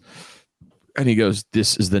books. And he goes,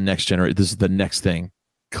 this is the next generation. This is the next thing.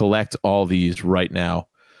 Collect all these right now.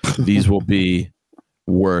 These will be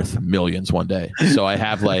worth millions one day. So I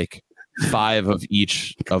have like 5 of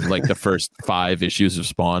each of like the first 5 issues of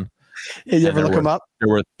Spawn. You ever look them up? They're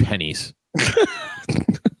worth pennies.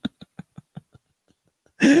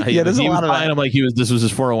 There's a lot of that. I'm like, this was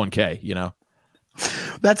his 401k, you know?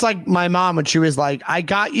 That's like my mom when she was like, I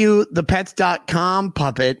got you the pets.com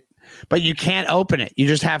puppet, but you can't open it. You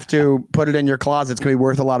just have to put it in your closet. It's going to be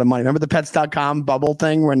worth a lot of money. Remember the pets.com bubble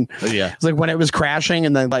thing when it's like when it was crashing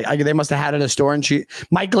and then they must have had it in a store and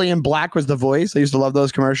Michael Ian Black was the voice. I used to love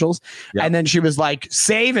those commercials. Yeah. And then she was like,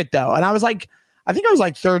 save it though. And I was like, I think I was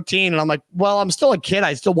like 13 and I'm like, well, I'm still a kid.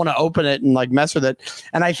 I still want to open it and like mess with it.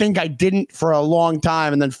 And I think I didn't for a long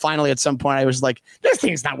time. And then finally at some point I was like, this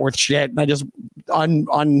thing's not worth shit. And I just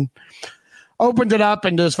opened it up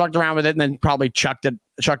and just fucked around with it and then probably chucked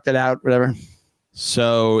it out, whatever.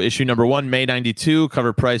 So issue number 1, May 92,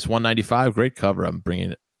 cover price $195. Great cover. I'm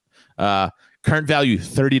bringing it. Current value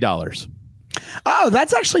 $30. Oh,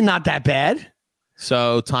 that's actually not that bad.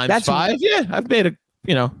 So times 5. Yeah, I've made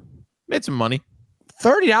made some money.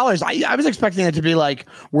 $30. I was expecting it to be like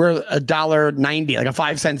worth $1.90, like a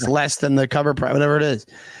 5 cents less than the cover price, whatever it is.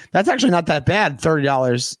 That's actually not that bad.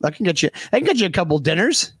 $30. That can get you a couple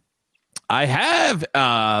dinners. I have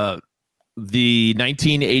the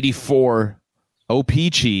 1984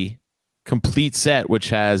 OPC complete set, which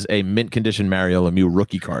has a mint condition Mario Lemieux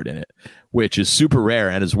rookie card in it, which is super rare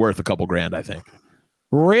and is worth a couple grand, I think.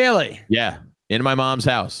 Really? Yeah. In my mom's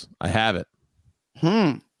house. I have it.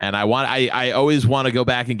 And I always want to go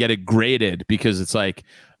back and get it graded because it's like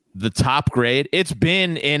the top grade. It's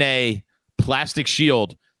been in a plastic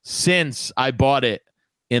shield since I bought it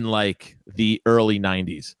in like the early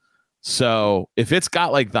 90s. So if it's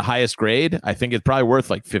got like the highest grade, I think it's probably worth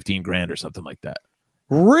like 15 grand or something like that.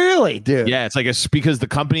 Really, dude? Yeah, it's like because the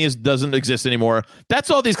company doesn't exist anymore. That's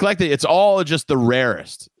all these collected. It's all just the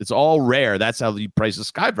rarest. It's all rare. That's how the prices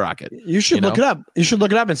skyrocket. You should look it up. You should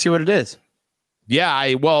look it up and see what it is. Yeah,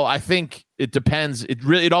 I think it depends.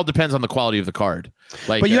 It all depends on the quality of the card.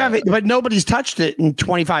 Like, but you have it, but nobody's touched it in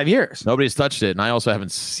 25 years. Nobody's touched it, and I also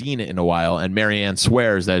haven't seen it in a while. And Marianne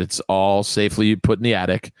swears that it's all safely put in the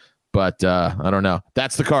attic, but I don't know.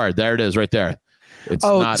 That's the card. There it is, right there. It's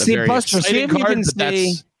not a very exciting card, but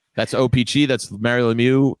that's OPC. That's Mario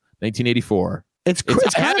Lemieux, 1984. I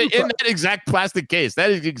have it in that exact plastic case.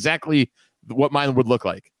 That is exactly what mine would look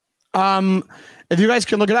like. If you guys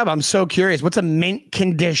can look it up, I'm so curious. What's a mint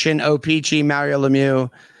condition OPC Mario Lemieux?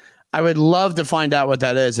 I would love to find out what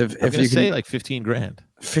that is. If you can say like 15 grand,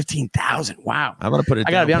 15,000. Wow. I'm gonna put it.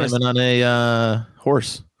 I gotta be honest. On a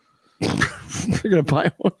horse. You're gonna buy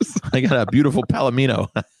a horse. I got a beautiful Palomino.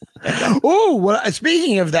 Oh, well,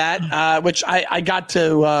 speaking of that, which I got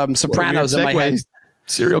to Sopranos in my head.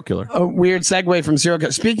 Serial killer. A weird segue from serial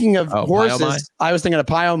killer. Speaking of horses, I was thinking of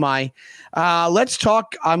Pyomai. Let's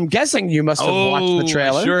talk. I'm guessing you must have watched the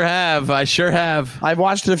trailer. I sure have. I've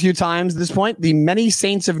watched it a few times at this point. The Many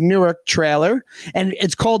Saints of Newark trailer. And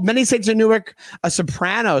it's called Many Saints of Newark, a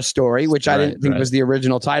Soprano story, which I didn't think was the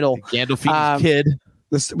original title. Gandolfini's kid.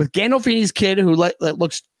 With Gandolfini's kid who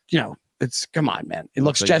looks, it's, come on, man. It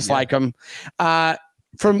looks just like him.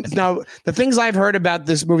 From now, the things I've heard about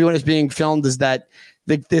this movie when it's being filmed is that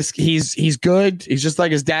he's good. He's just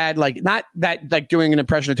like his dad, like not that like doing an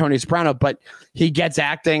impression of Tony Soprano, but he gets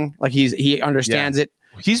acting like he understands it.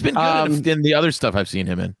 He's been good in the other stuff I've seen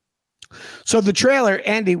him in. So the trailer,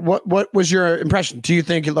 Andy, what was your impression? Do you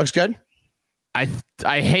think it looks good? I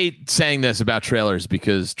hate saying this about trailers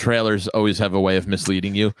because trailers always have a way of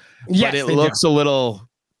misleading you. Yes, but it looks a little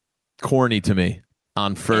corny to me.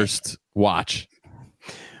 on first watch.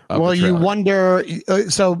 Well, you wonder.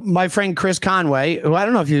 So my friend Chris Conway, who I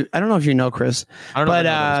don't know if you know Chris, I don't but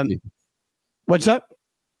know what's up?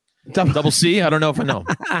 Double C? I don't know if I know.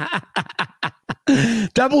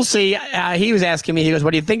 Double C. He was asking me. He goes,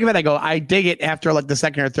 "What do you think of it?" I go, "I dig it after like the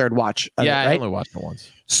second or third watch." Yeah, right? I only watched it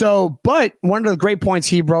once. So, but one of the great points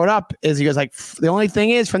he brought up is he goes like, the only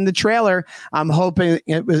thing is from the trailer, I'm hoping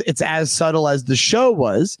it's as subtle as the show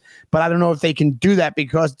was, but I don't know if they can do that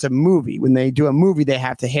because it's a movie. When they do a movie, they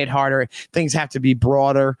have to hit harder. Things have to be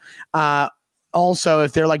broader. Also,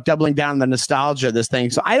 if they're like doubling down on the nostalgia of this thing.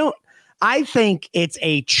 So I think it's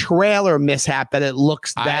a trailer mishap that it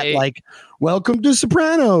looks that like Welcome to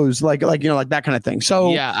Sopranos, like that kind of thing.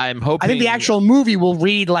 So yeah, I'm hoping. I think the actual movie will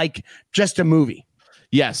read like just a movie.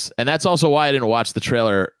 Yes, and that's also why I didn't watch the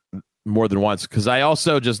trailer more than once, because I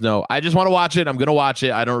also just know I just want to watch it. I'm going to watch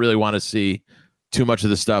it. I don't really want to see too much of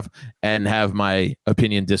the stuff and have my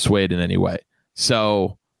opinion dissuade in any way.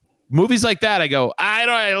 So movies like that, I go,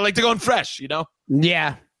 I like to go in fresh,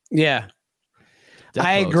 Yeah. Death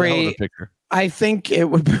I Row, agree. it's a hell of a picture. I think it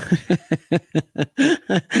would.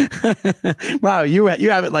 Wow, you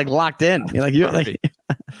have it like locked in. You're like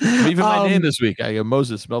even my name this week. I go,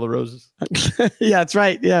 Moses, smell the roses. Yeah, that's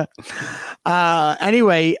right. Yeah.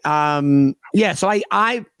 Anyway, yeah. So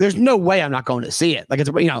I there's no way I'm not going to see it. Like it's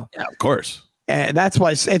Yeah, of course. That's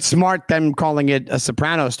why it's smart them calling it a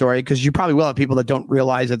Sopranos story, because you probably will have people that don't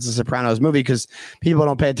realize it's a Sopranos movie because people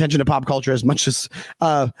don't pay attention to pop culture as much as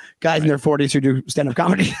guys in their 40s who do stand-up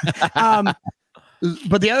comedy.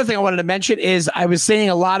 But the other thing I wanted to mention is I was seeing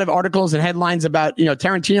a lot of articles and headlines about,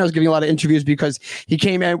 Tarantino is giving a lot of interviews because he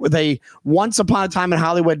came in with a Once Upon a Time in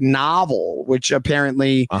Hollywood novel, which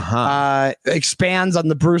apparently expands on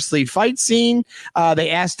the Bruce Lee fight scene.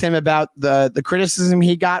 They asked him about the criticism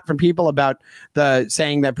he got from people about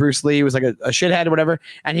saying that Bruce Lee was like a shithead or whatever.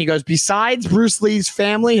 And he goes, besides Bruce Lee's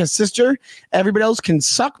family, his sister, everybody else can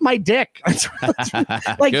suck my dick.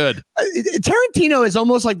 Like, good. Tarantino is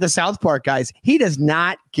almost like the South Park guys. He does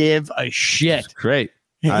not give a shit. That's great.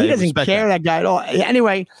 He doesn't care that guy at all.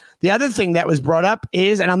 Anyway, the other thing that was brought up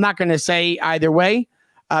is, and I'm not going to say either way,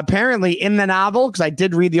 apparently in the novel, because I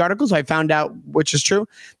did read the articles, I found out which is true.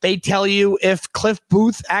 They tell you if Cliff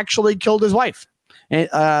Booth actually killed his wife, and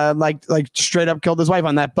like straight up killed his wife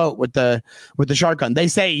on that boat with the shark gun. They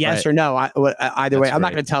say yes or no. Either way, I'm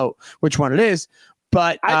not going to tell which one it is,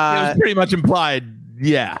 but it was pretty much implied.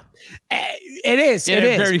 Yeah. It is in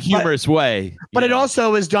a very humorous way, but it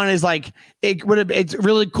also is done as like it's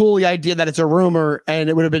really cool, the idea that it's a rumor, and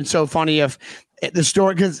it would have been so funny if the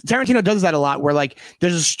story, because Tarantino does that a lot, where like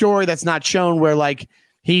there's a story that's not shown where like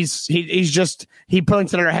he points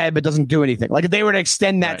it at her head but doesn't do anything. Like if they were to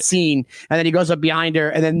extend that scene and then he goes up behind her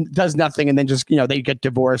and then does nothing and then just they get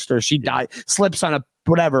divorced or she dies, slips on a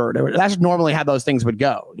whatever. That's normally how those things would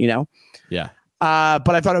go. Yeah. But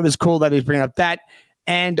I thought it was cool that he's bringing up that.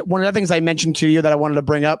 And one of the things I mentioned to you that I wanted to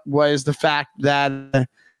bring up was the fact that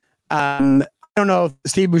I don't know if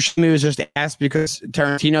Steve Buscemi was just asked because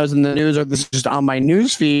Tarantino's in the news, or this is just on my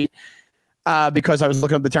news feed because I was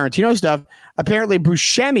looking up the Tarantino stuff. Apparently,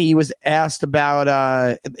 Buscemi was asked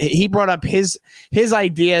about. He brought up his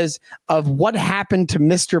ideas of what happened to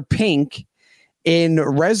Mr. Pink in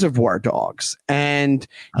Reservoir Dogs, and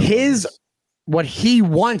what he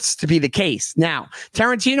wants to be the case. Now,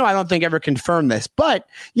 Tarantino, I don't think ever confirmed this, but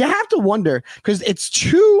you have to wonder because it's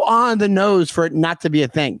too on the nose for it not to be a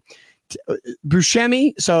thing.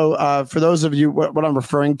 Buscemi. So for those of you, what I'm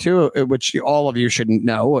referring to, which all of you shouldn't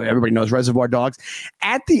know, everybody knows Reservoir Dogs.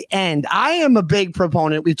 At the end, I am a big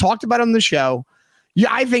proponent. We talked about it on the show.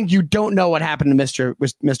 I think you don't know what happened to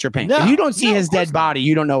Mr. Pink. If you don't see his dead body,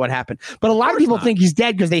 you don't know what happened. But a lot of people think he's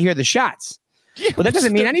dead because they hear the shots. Yeah, but that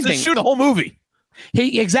doesn't mean anything. Shoot a whole movie.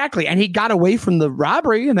 Exactly. And he got away from the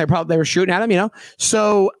robbery and they were shooting at him,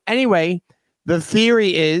 So anyway, the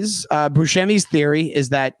theory is, Buscemi's theory is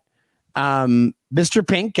that Mr.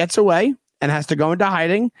 Pink gets away and has to go into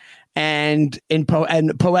hiding, and in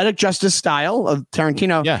poetic justice style of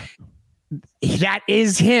Tarantino, that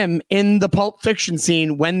is him in the Pulp Fiction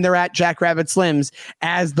scene when they're at Jack Rabbit Slim's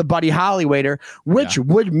as the Buddy Holly waiter, which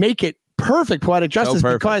would make it perfect poetic justice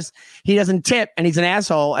because he doesn't tip and he's an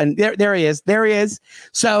asshole. And there he is.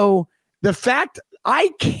 So the fact,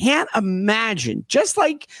 I can't imagine, just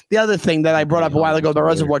like the other thing that I brought up a while ago about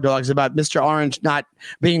Reservoir Dogs, about Mr. Orange not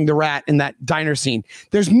being the rat in that diner scene.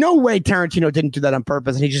 There's no way Tarantino didn't do that on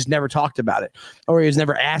purpose and he just never talked about it, or he was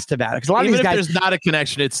never asked about it. Because a lot of these guys, there's not a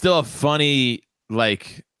connection, it's still a funny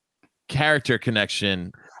like character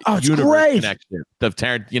connection. Oh, it's great. Connection of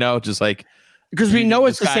Tarantino, just like because we know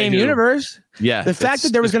it's the guy same who- universe. Yeah. The fact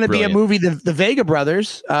that there was going to be a movie, the Vega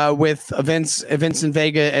brothers, with Vincent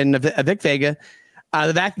Vega and Vic Vega,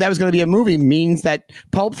 that was going to be a movie means that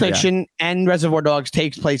Pulp Fiction and Reservoir Dogs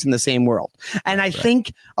takes place in the same world. And I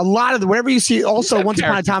think a lot of whatever you see also Once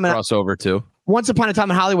Upon a Time crossover too. Once Upon a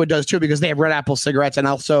Time in Hollywood does too, because they have Red Apple cigarettes, and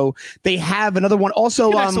also they have another one. Also,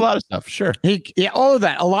 a lot of stuff. Sure. All of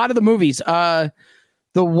that. A lot of the movies. The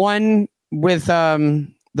one with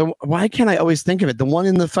why can't I always think of it? The one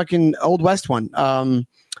in the fucking Old West one. What's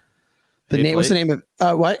the name of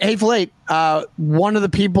what? Hateful Eight. One of the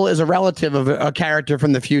people is a relative of a character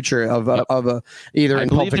from the future of either. I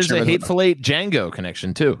believe there's a Hateful Eight Django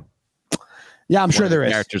connection too. Yeah, I'm sure there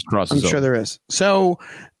is. Characters crosses. I'm sure there is. So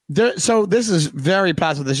this is very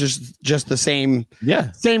possible. This is just the same.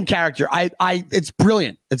 Yeah. Same character. It's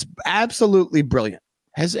brilliant. It's absolutely brilliant.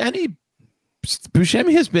 Buscemi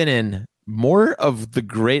has been in more of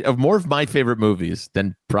my favorite movies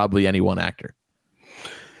than probably any one actor.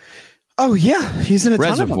 Oh yeah, he's in a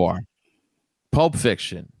ton of them. Reservoir, Pulp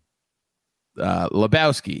Fiction,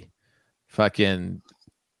 Lebowski, fucking.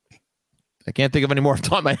 I can't think of any more off the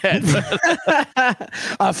top of my head.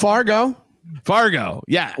 Fargo.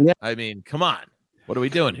 Yeah. I mean, come on. What are we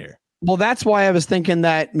doing here? Well, that's why I was thinking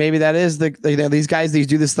that maybe that is these guys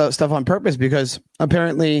do this stuff on purpose, because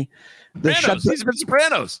apparently he's been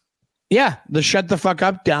Sopranos. Yeah, the shut the fuck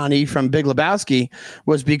up Donnie from Big Lebowski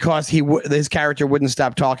was because his character wouldn't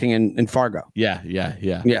stop talking in Fargo. Yeah.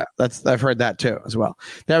 I've heard that too as well.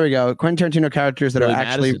 There we go. Quentin Tarantino characters that Billy are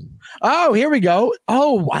actually. Madison. Oh, here we go.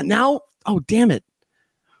 Oh, now. Oh, damn it.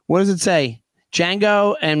 What does it say?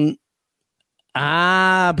 Django and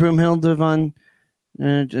Broomhilda von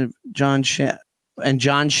John Shaft and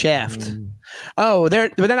John Shaft. Oh,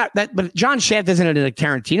 they're not that, but John Shaft isn't in a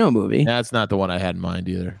Tarantino movie. That's not the one I had in mind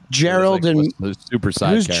either. Gerald and super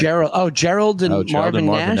side. Who's character. Gerald? Oh, Gerald and Marvin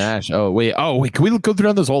Nash. Oh wait. Can we go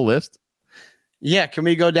down this whole list? Yeah, can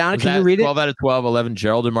we go down? Can you read 12 out of 12, 11.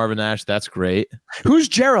 Gerald and Marvin Nash. That's great. Who's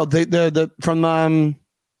Gerald? The from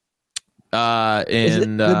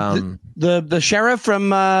the sheriff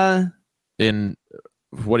from in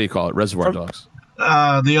what do you call it? Reservoir Dogs.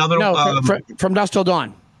 The other from Dusk Till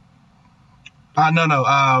Dawn.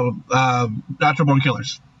 Natural Born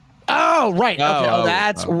Killers. Oh, right.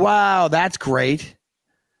 Okay. Wow, that's great.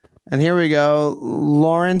 And here we go.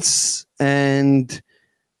 Lawrence and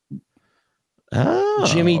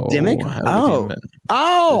Jimmy Dimmick.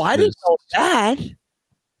 I didn't know that.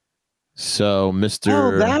 So, Mr.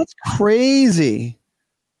 Oh, that's crazy.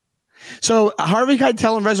 So Harvey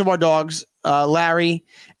Keitel and Reservoir Dogs, Larry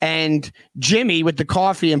and Jimmy with the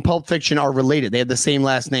coffee and Pulp Fiction are related. They have the same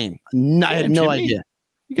last name. I had no idea.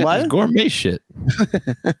 You got this gourmet shit.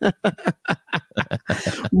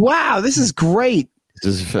 Wow, this is great.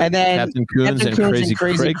 This is and then Captain Coons and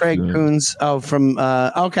Crazy Craig Coons. Oh, from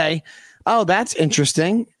okay. Oh, that's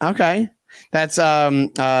interesting. Okay. That's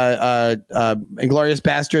Inglourious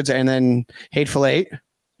Bastards and then Hateful Eight.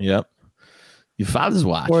 Yep. Your father's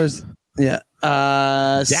watch.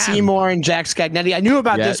 Seymour and Jack Scagnetti. I knew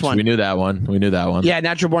about this one. We knew that one. Yeah,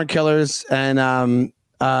 Natural Born Killers and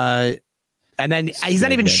then he's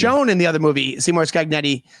not even shown in the other movie. Seymour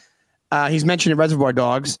Scagnetti. He's mentioned in Reservoir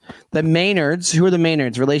Dogs. The Maynards. Who are the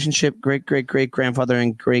Maynards? Relationship, great grandfather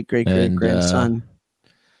and great grandson.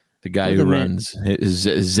 The guy who runs is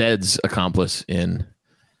Zed's accomplice in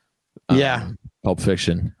Pulp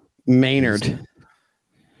Fiction. Maynard.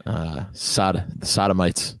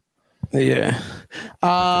 Sodomites. Yeah.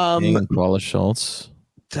 Paula Schultz.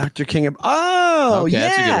 Dr. King. That's a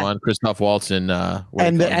good one. Christoph Waltz in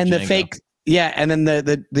and the fake. Yeah, and then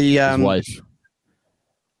the his wife.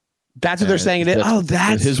 That's what they're saying it is.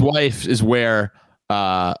 That's his wife is where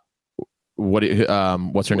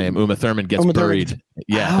what's her name? Uma Thurman gets buried.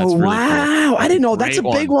 Yeah. Oh, really wow. Cool. I didn't know. That's a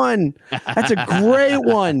big one. That's a great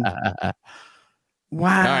one. Wow. All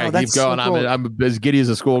right, keep going. So cool. I'm as giddy as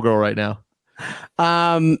a schoolgirl right now.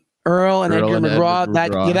 Earl and Edgar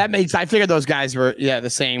McGraw. That makes. I figured those guys were the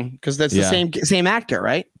same because that's the same actor,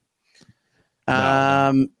 right?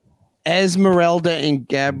 Esmeralda and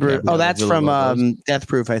Gabriel. Oh, that's from Death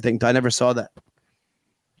Proof. I think I never saw that.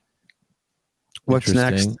 What's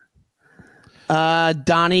next?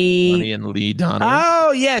 Donnie and Lee Donowitz.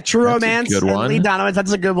 Oh yeah, True Romance. Good one. Lee Donowitz.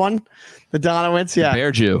 That's a good one. The Donowitz. Yeah.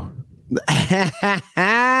 Bear Jew.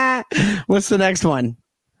 What's the next one?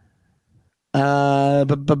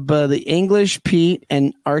 The English Pete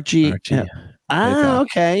and Archie.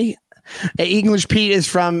 Okay. English Pete is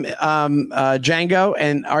from Django,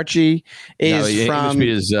 and Archie is from. English Pete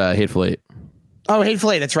is Hateful Eight. Oh,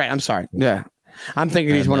 Hateful Eight. That's right. I'm sorry. Yeah, I'm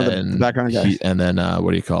thinking he's one of the background guys. And then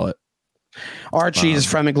what do you call it? Archie is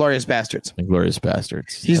from Inglourious Bastards. Inglourious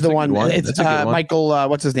Bastards. He's That's the a one. good It's That's a good one. Michael.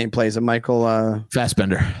 What's his name? Plays him. Michael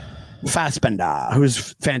Fassbender. Fassbender,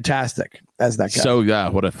 who's fantastic as that guy. So yeah,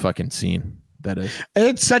 what a fucking scene that is.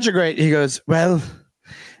 It's such a great. He goes, well,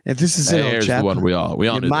 if this is it, old Here's chap, the one we all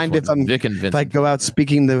you knew. mind this if one. I'm Vic and if I Vincent? go out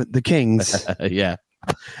speaking the kings? Yeah,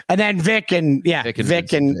 And then Vic and Vic and Vic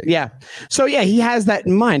Vincent. and yeah. So yeah, he has that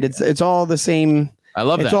in mind. It's all the same. I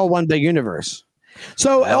love It's that. all one big universe.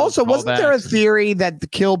 So also, wasn't there a callbacks. theory that the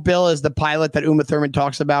Kill Bill is the pilot that Uma Thurman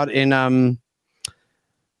talks about in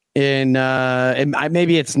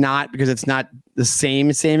maybe it's not because it's not the same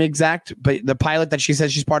exact, but the pilot that she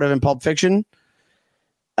says she's part of in Pulp Fiction.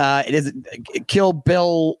 It is Kill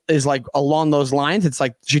Bill is like along those lines. It's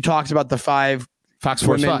like she talks about the 5 Fox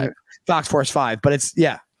Force women- 5. Fox Force 5, but it's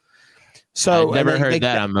yeah. So I've never and heard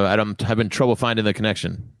that. I'm having trouble finding the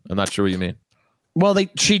connection. I'm not sure what you mean. Well,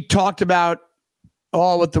 she talked about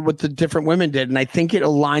what the different women did, and I think it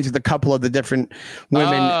aligns with a couple of the different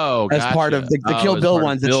women as part of the Kill as Bill part of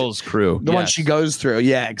ones. Bill's crew. The one she goes through.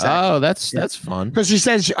 Yeah, exactly. Oh, that's fun. Because she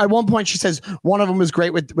says at one point one of them was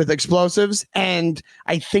great with explosives, and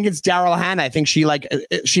I think it's Daryl Hannah. I think she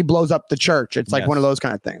blows up the church. It's like Yes. one of those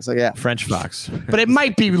kind of things. Like yeah, French Fox. but it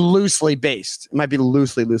might be loosely based. It might be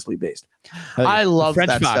loosely based. I love French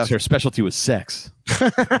that Fox. stuff. Her specialty was sex.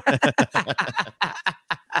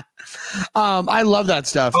 I love that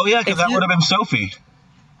stuff. Oh yeah, because that would have been Sophie.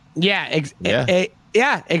 Yeah,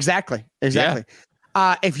 Yeah. exactly.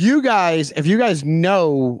 If you guys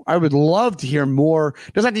know, I would love to hear more.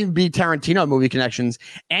 Doesn't have to even be Tarantino movie connections.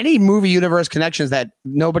 Any movie universe connections that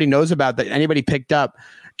nobody knows about that anybody picked up,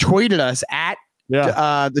 tweeted us at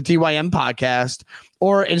the DYM podcast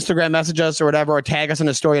or Instagram message us or whatever, or tag us in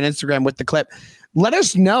a story on Instagram with the clip. Let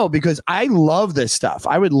us know because I love this stuff.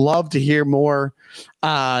 I would love to hear more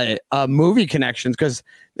movie connections because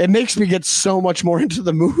it makes me get so much more into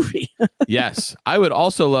the movie. Yes. I would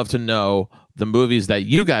also love to know the movies that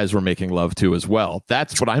you guys were making love to as well.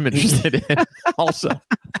 That's what I'm interested in also.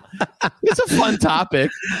 It's a fun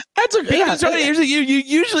topic. That's a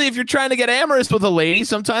Usually if you're trying to get amorous with a lady,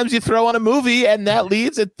 sometimes you throw on a movie and that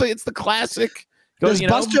leads. It's the classic. Does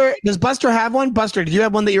Buster have one? Buster, do you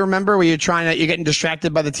have one that you remember where you're getting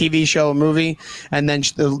distracted by the TV show or movie, and then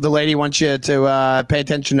the lady wants you to pay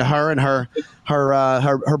attention to her and her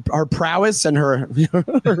prowess and her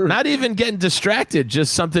Not even getting distracted,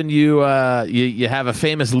 just something you have a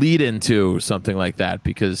famous lead into, something like that.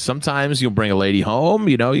 Because sometimes you'll bring a lady home,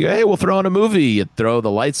 hey, we'll throw on a movie. You throw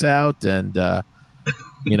the lights out, and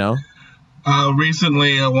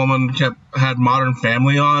Recently, a woman had Modern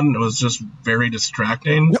Family on. It was just very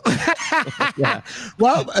distracting. Yeah.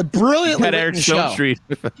 Well, a brilliantly At written Eric Stone show. Street.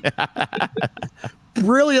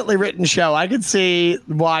 Brilliantly written show. I could see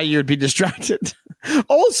why you'd be distracted.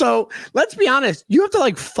 Also, let's be honest. You have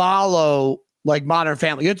to follow Modern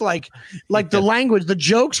Family. You have to the language. The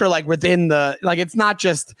jokes are within the It's not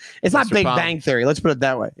Big Palm. Bang Theory. Let's put it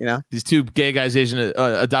that way. These two gay guys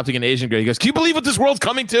adopting an Asian girl. He goes, "Can you believe what this world's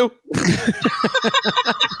coming to?"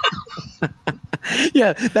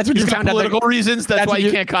 Yeah, that's what you found out. Political reasons. That's why what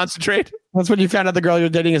you can't concentrate. That's when you found out the girl you're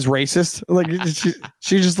dating is racist.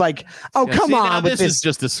 She's just oh, Yeah, come see, on now with this is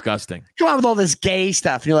just disgusting. come on with all this gay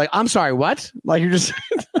stuff. And you're like, I'm sorry, what? You're just.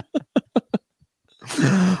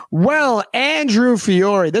 Well, Andrew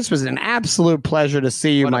Fiore, this was an absolute pleasure to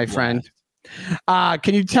see you, What a my friend.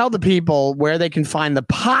 Can you tell the people where they can find the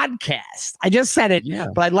podcast? I just said it,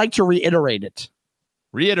 but I'd like to reiterate it.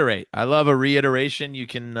 Reiterate. I love a reiteration. You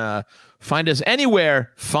can find us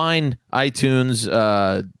anywhere. Find iTunes.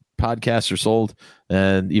 Podcasts are sold.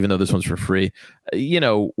 And even though this one's for free,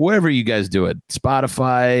 wherever you guys do it,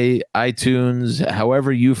 Spotify, iTunes,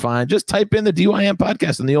 however you find, just type in the DYM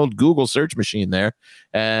podcast in the old Google search machine there.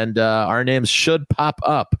 And our names should pop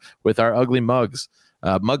up with our ugly mugs.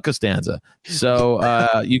 Mug Costanza.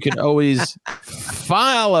 So you can always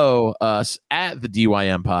follow us at the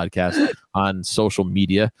DYM podcast on social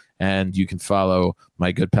media, and you can follow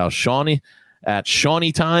my good pal Shawnee at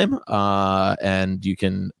Shawnee Time, and you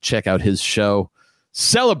can check out his show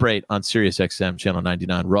Celebrate on SiriusXM channel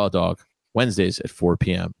 99 Raw Dog Wednesdays at 4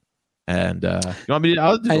 p.m. And you want me to?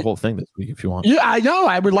 I'll do the whole thing this week if you want. Yeah, I know.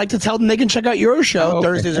 I would like to tell them they can check out your show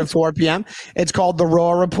Thursdays at 4 p.m. It's called The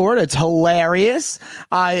Raw Report. It's hilarious.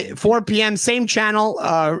 4 p.m. Same channel.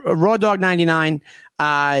 Raw Dog 99.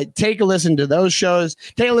 Take a listen to those shows.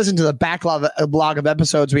 Take a listen to the backlog of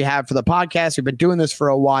episodes we have for the podcast. We've been doing this for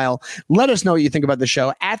a while. Let us know what you think about the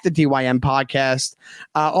show at the DYM podcast.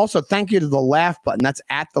 Also, thank you to the Laugh Button. That's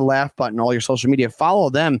at the Laugh Button. All your social media. Follow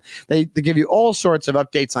them. They give you all sorts of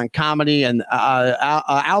updates on comedy and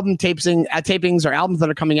album tapings or albums that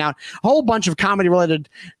are coming out. A whole bunch of comedy related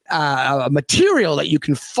material that you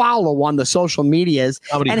can follow on the social medias.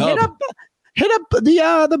 Comedy and Hub. hit up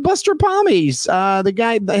the Buster Palmies. The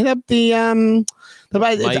guy hit up the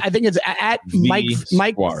I think it's at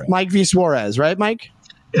Mike V Suarez, right, Mike?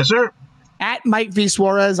 Yes, sir. At Mike V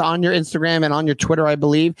Suarez on your Instagram and on your Twitter, I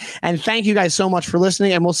believe. And thank you guys so much for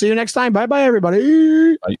listening, and we'll see you next time. Bye bye,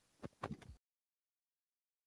 everybody. Bye.